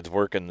had birds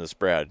working the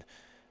spread.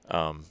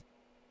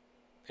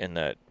 In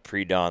that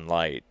pre-dawn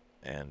light,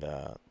 and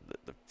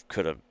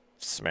could have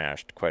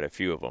smashed quite a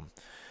few of them.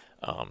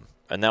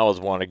 And that was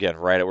one, again,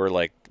 right at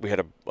where, we had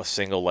a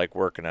single,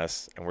 working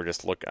us, and we're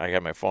just looking. I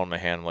had my phone in my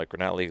hand. I'm like,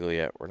 we're not legal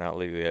yet.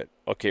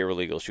 Okay, we're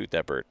legal. Shoot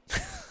that bird.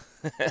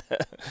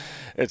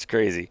 It's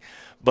crazy.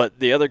 But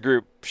the other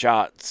group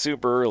shot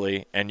super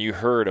early, and you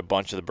heard a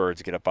bunch of the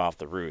birds get up off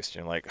the roost.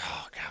 You're like,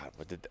 oh,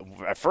 God.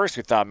 At first,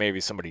 we thought maybe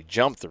somebody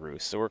jumped the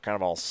roost, so we're kind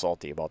of all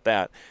salty about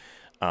that.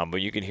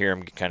 But you can hear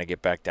them kind of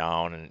get back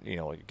down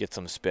and, get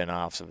some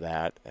spin-offs of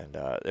that. And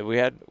we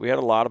had a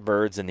lot of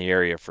birds in the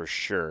area for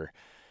sure.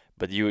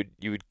 But you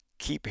would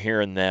keep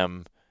hearing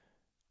them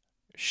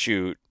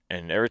shoot.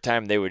 And every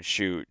time they would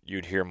shoot,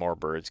 you'd hear more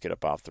birds get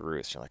up off the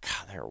roost. You're like,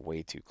 God, they're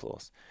way too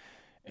close.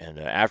 And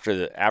after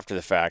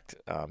the fact,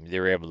 they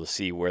were able to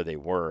see where they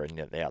were.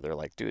 And yeah, they're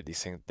like, dude,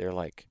 these things, they're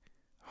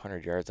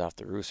 100 yards off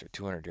the roost or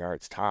 200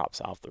 yards tops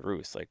off the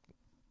roost.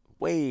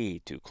 Way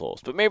too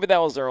close. But maybe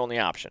that was their only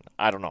option.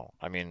 I don't know.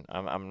 I mean,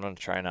 I'm going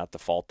to try not to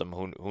fault them.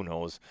 Who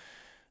knows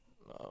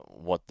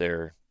what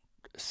their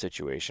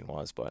situation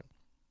was. But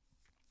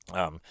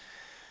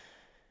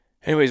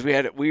anyways,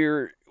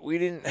 we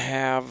didn't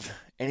have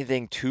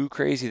anything too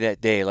crazy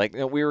that day.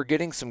 We were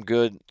getting some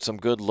good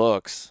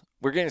looks.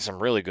 We're getting some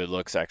really good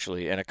looks,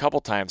 actually, and a couple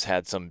times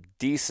had some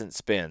decent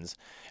spins.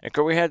 And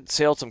we had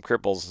sailed some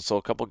cripples, and so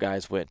a couple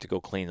guys went to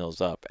go clean those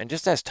up. And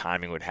just as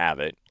timing would have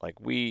it,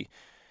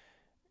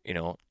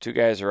 two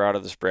guys are out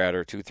of the spread,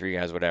 or 2-3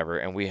 guys, whatever,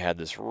 and we had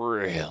this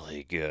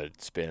really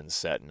good spin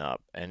setting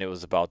up, and it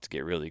was about to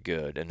get really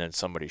good, and then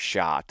somebody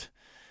shot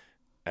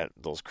at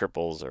those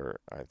cripples,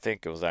 or I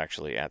think it was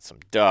actually at some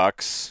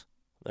ducks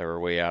that were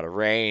way out of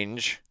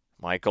range,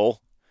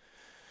 Michael.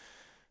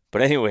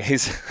 But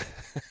anyways,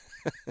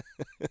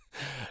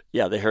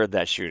 yeah, they heard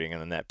that shooting,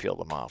 and then that peeled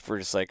them off. We're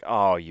just like,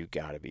 oh, you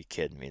got to be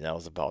kidding me. That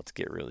was about to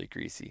get really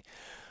greasy.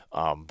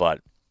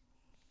 But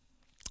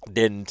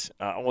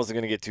I wasn't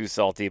going to get too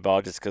salty about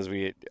it just because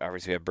we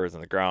obviously have birds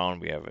on the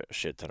ground. We have a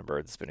shit ton of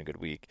birds. It's been a good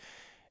week.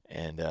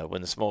 And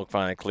when the smoke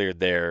finally cleared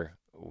there,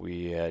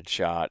 we had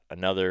shot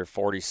another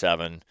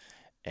 47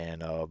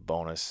 and a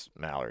bonus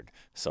mallard.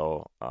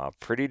 So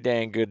pretty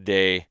dang good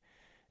day.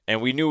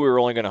 And we knew we were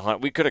only going to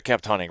hunt. We could have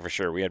kept hunting for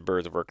sure. We had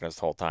birds working us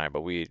the whole time,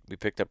 but we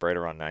picked up right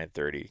around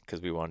 9:30 because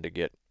we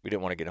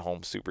didn't want to get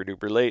home super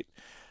duper late.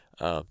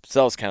 So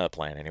that was kind of the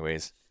plan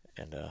anyways.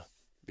 And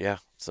yeah,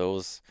 so it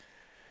was,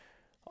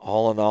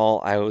 all in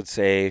all, I would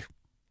say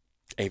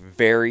a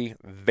very,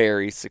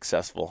 very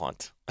successful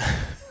hunt.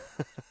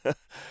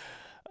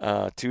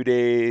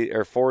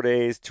 4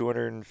 days,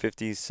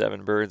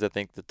 257 birds, I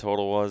think the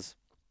total was,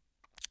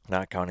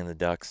 not counting the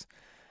ducks.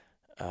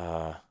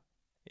 Yeah,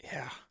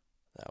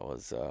 that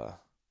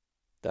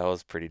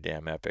was pretty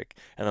damn epic.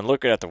 And then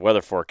looking at the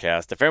weather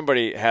forecast, if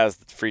everybody has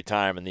the free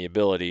time and the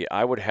ability,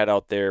 I would head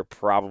out there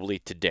probably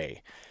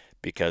today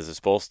because it's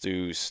supposed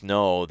to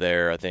snow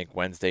there, I think,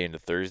 Wednesday into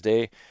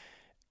Thursday.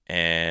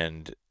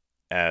 And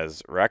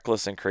as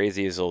reckless and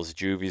crazy as those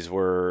juvies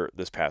were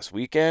this past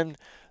weekend,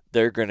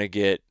 they're going to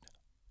get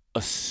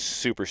a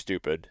super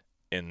stupid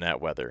in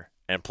that weather.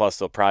 And plus,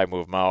 they'll probably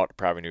move them out,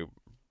 probably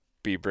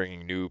be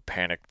bringing new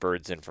panicked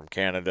birds in from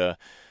Canada.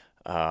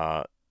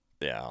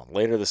 Yeah,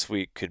 later this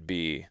week could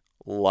be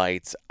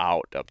lights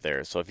out up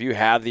there. So if you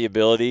have the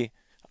ability,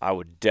 I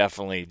would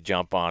definitely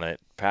jump on it,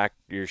 pack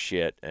your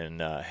shit, and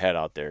head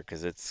out there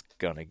because it's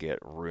going to get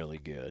really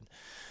good.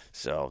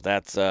 So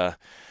that's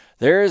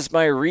there's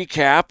my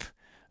recap.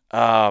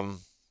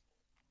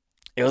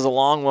 It was a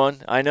long one,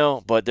 I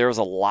know, but there was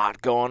a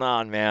lot going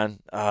on, man.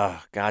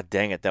 God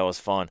dang it, that was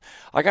fun.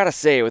 I got to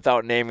say,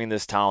 without naming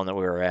this town that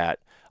we were at,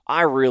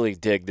 I really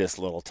dig this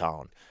little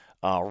town.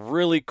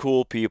 Really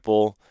cool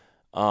people.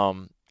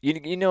 You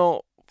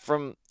know,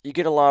 you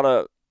get a lot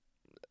of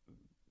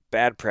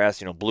bad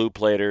press, blue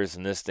platers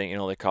and this thing,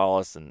 they call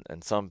us,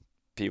 and some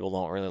people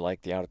don't really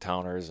like the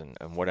out-of-towners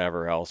and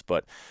whatever else.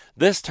 But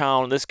this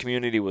town, this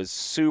community was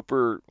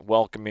super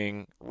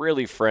welcoming,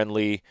 really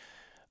friendly,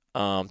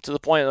 to the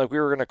point like we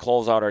were going to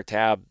close out our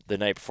tab the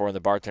night before, and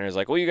the bartender's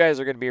like, well, you guys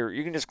are going to be,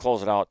 you can just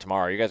close it out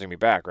tomorrow. You guys are going to be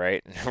back,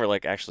 right? And we're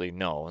like, actually,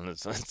 no. And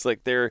it's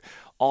like they're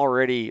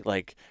already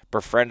like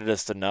befriended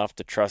us enough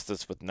to trust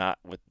us with not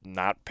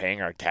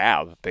paying our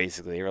tab,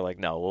 basically. We're like,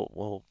 no,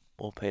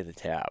 we'll pay the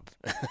tab.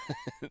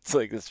 It's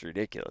like, it's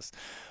ridiculous.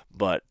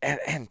 But,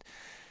 and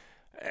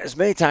as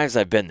many times as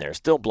I've been there,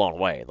 still blown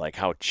away, like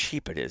how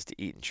cheap it is to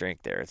eat and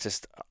drink there. It's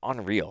just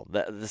unreal.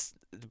 It's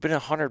been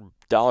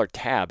 $100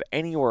 tab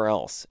anywhere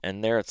else,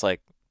 and there it's like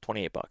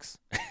 $28.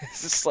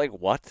 It's just like,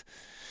 what?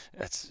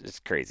 It's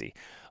crazy.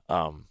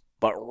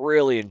 But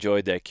really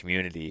enjoyed that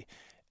community.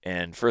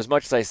 And for as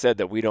much as I said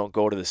that we don't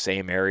go to the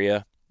same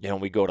area,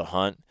 we go to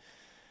hunt,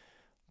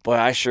 but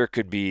I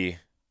could be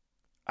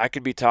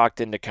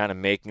talked into kind of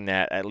making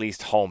that at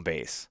least home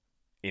base,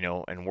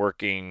 and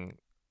working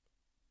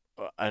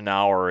an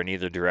hour in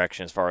either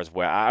direction as far as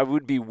where I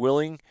would be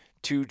willing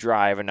to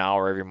drive an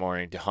hour every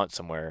morning to hunt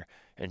somewhere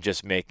and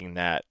just making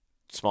that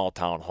small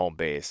town home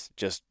base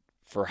just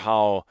for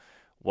how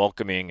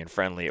welcoming and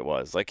friendly it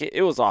was. Like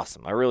it was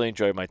awesome. I really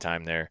enjoyed my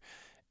time there.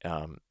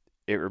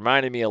 It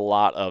reminded me a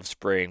lot of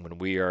spring when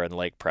we are in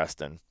Lake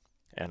Preston,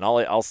 and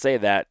I'll say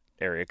that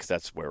area because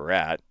that's where we're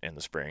at in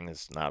the spring.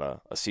 It's not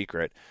a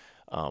secret.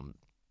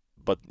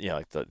 But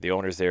like the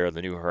owners there,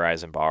 the New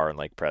Horizon Bar in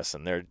Lake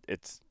Preston,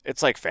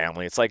 it's like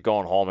family. It's like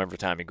going home every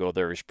time you go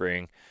there every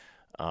spring.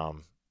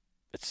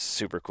 It's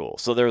super cool.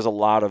 So there was a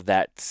lot of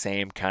that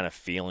same kind of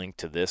feeling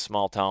to this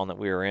small town that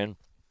we were in.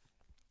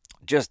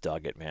 Just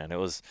dug it, man. It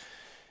was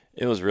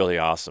really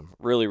awesome.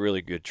 Really,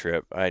 really good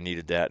trip. I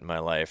needed that in my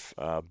life,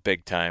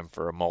 big time,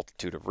 for a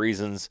multitude of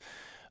reasons.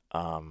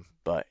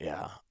 But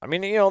yeah, I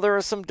mean, there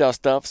were some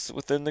dust ups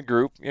within the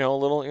group. A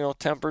little,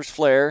 tempers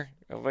flare.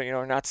 But,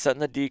 not setting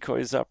the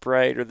decoys up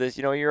right or this.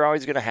 You're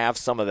always going to have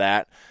some of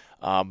that.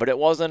 But it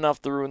wasn't enough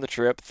to ruin the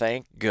trip,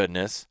 thank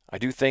goodness. I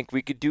do think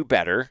we could do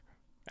better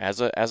as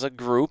a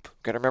group.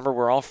 Got to remember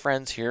we're all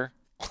friends here.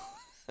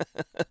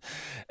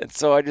 And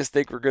so I just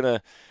think we'll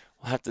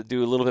have to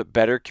do a little bit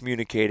better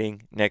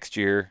communicating next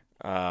year.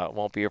 It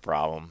won't be a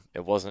problem.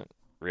 It wasn't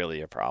really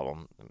a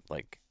problem.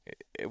 Like,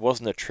 it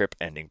wasn't a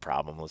trip-ending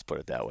problem, let's put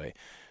it that way.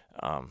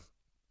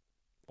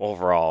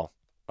 Overall,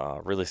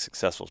 really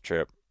successful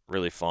trip.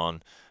 Really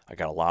fun. I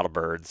got a lot of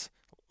birds,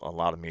 a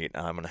lot of meat.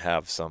 I'm going to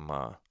have some,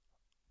 I'm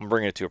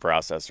bringing it to a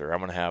processor. I'm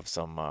going to have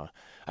some, I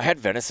had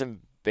venison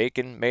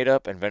bacon made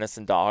up and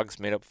venison dogs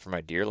made up for my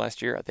deer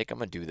last year. I think I'm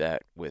going to do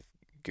that with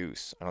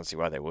goose. I don't see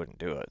why they wouldn't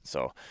do it.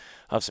 So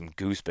I'll have some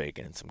goose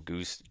bacon and some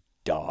goose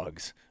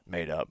dogs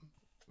made up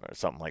or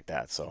something like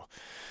that. So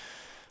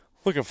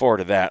looking forward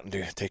to that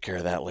and take care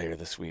of that later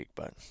this week.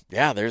 But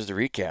yeah, there's the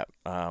recap.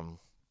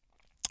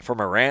 For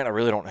my rant, I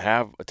really don't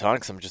have a ton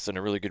because I'm just in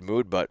a really good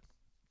mood, but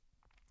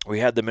we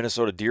had the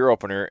Minnesota deer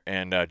opener,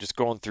 and just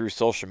going through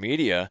social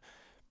media,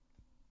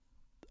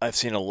 I've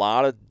seen a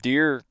lot of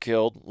deer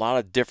killed, a lot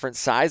of different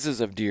sizes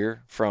of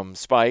deer, from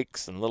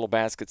spikes and little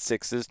basket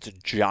sixes to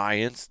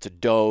giants to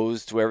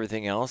does to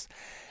everything else.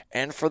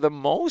 And for the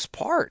most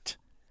part,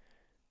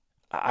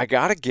 I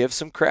got to give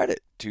some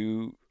credit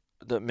to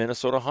the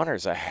Minnesota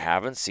hunters. I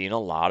haven't seen a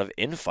lot of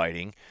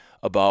infighting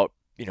about,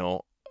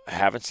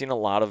 haven't seen a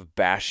lot of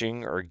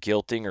bashing or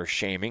guilting or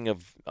shaming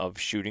of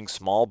shooting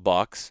small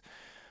bucks.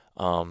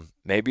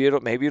 Maybe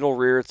it'll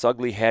rear its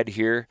ugly head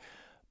here,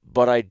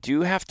 but I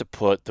do have to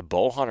put the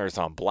bow hunters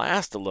on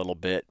blast a little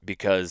bit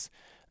because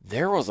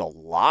there was a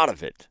lot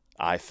of it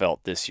I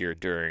felt this year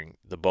during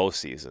the bow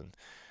season.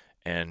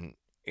 And,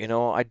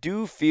 I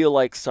do feel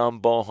like some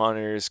bow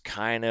hunters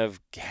kind of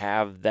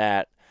have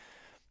that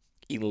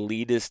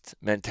elitist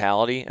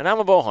mentality. And I'm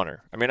a bow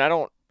hunter. I mean, I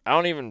don't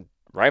even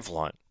rifle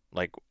hunt.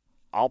 Like,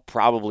 I'll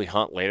probably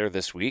hunt later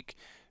this week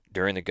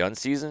during the gun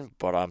season,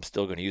 but I'm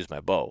still going to use my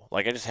bow.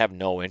 Like, I just have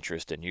no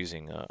interest in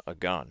using a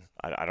gun.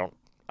 I don't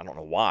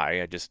know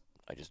why. I just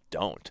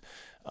don't.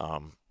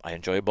 I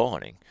enjoy bow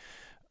hunting.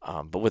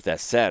 But with that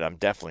said, I'm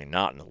definitely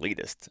not an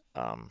elitist.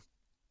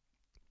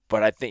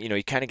 But I think,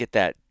 you kind of get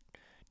that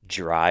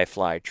dry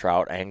fly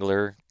trout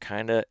angler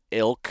kind of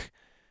ilk,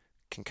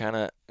 can kind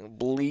of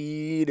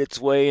bleed its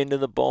way into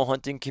the bow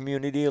hunting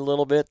community a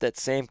little bit, that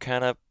same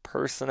kind of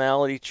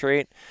personality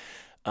trait.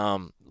 A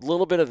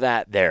little bit of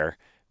that there,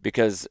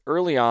 because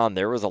early on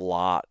there was a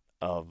lot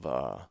of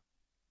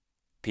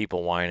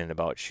people whining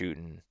about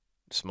shooting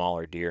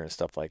smaller deer and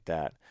stuff like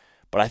that.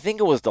 But I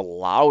think it was the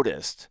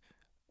loudest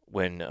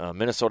when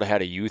Minnesota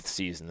had a youth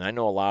season. I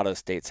know a lot of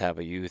states have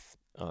a youth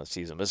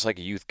season, but it's like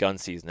a youth gun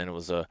season. And it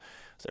was a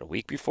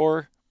week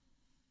before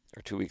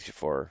or 2 weeks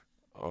before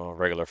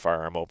regular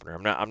firearm opener.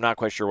 I'm not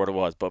quite sure what it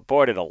was, but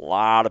boy, did a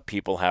lot of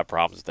people have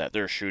problems with that.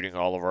 They're shooting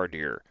all of our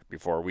deer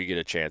before we get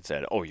a chance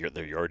at it. Oh,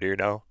 they're your deer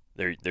now?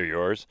 They're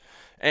yours?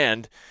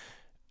 And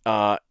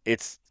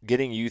it's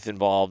getting youth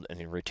involved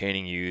and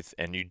retaining youth,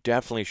 and you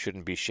definitely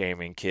shouldn't be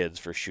shaming kids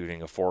for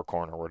shooting a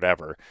four-corner or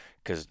whatever,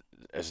 because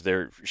as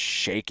they're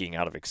shaking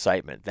out of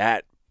excitement,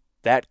 that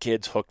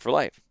kid's hooked for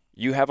life.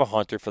 You have a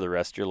hunter for the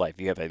rest of your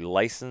life. You have a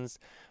licensed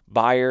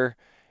buyer,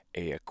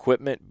 a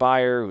equipment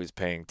buyer who's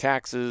paying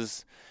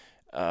taxes.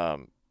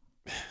 I've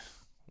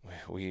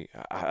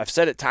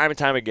said it time and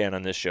time again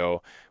on this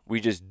show. We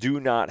just do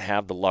not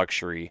have the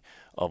luxury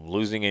of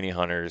losing any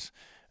hunters.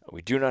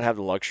 We do not have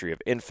the luxury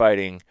of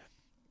infighting.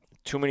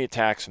 Too many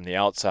attacks from the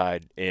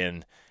outside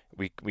in.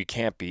 We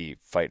can't be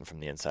fighting from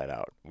the inside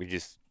out. We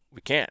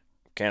can't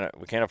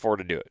afford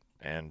to do it.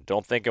 And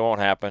don't think it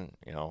won't happen.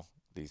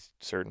 These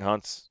certain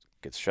hunts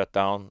get shut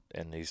down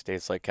in these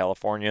states like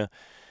California,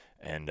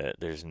 and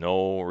there's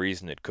no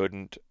reason it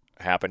couldn't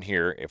happen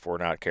here if we're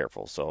not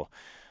careful. So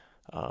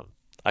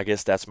I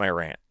guess that's my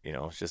rant.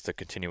 It's just a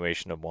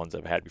continuation of ones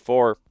I've had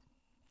before.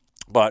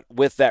 But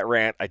with that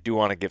rant, I do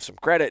want to give some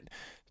credit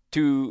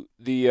to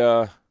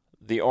the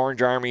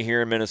Orange Army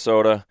here in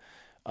Minnesota.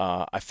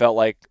 I felt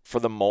like, for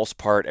the most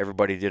part,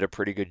 everybody did a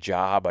pretty good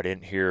job. I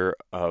didn't hear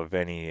of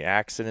any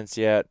accidents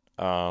yet.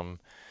 We're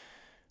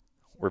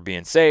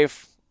being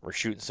safe. We're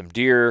shooting some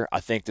deer. I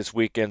think this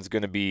weekend's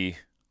going to be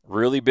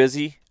really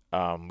busy.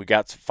 We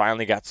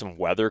finally got some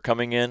weather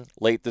coming in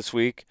late this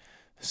week.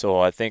 So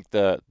I think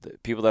the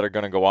people that are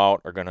going to go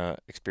out are going to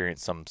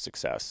experience some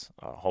success.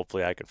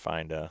 Hopefully I can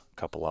find a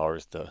couple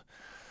hours to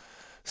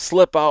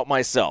slip out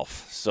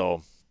myself.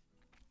 So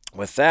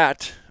with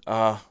that,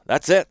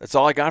 that's it. That's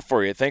all I got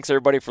for you. Thanks,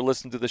 everybody, for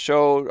listening to the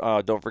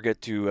show. Don't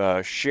forget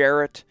to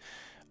share it,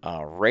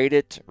 rate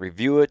it,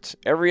 review it.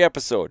 Every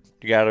episode,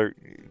 you got to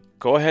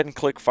go ahead and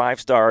click 5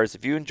 stars.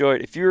 If you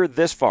enjoyed, if you're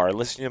this far and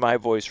listening to my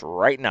voice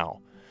right now,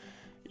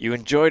 you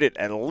enjoyed it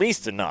at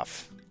least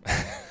enough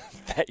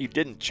that you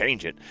didn't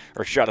change it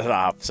or shut it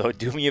off. So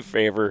do me a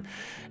favor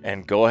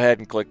and go ahead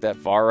and click that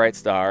far right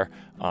star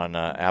on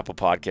Apple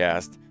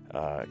Podcast.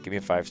 Give me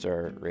a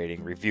 5-star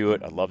rating, review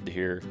it. I'd love to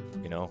hear,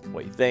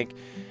 what you think.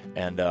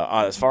 And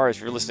as far as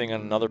if you're listening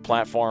on another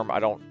platform, I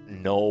don't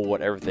know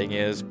what everything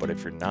is, but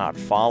if you're not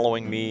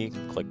following me,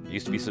 click.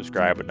 Used to be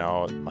subscribed, but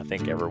now I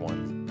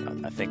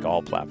think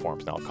all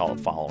platforms now call it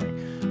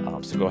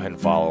following. So go ahead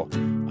and follow.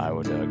 I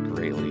would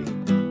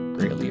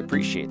greatly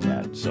appreciate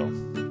that. So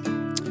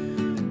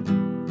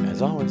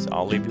as always,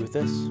 I'll leave you with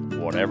this.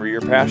 Whatever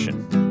your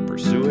passion,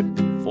 pursue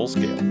it full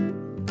scale.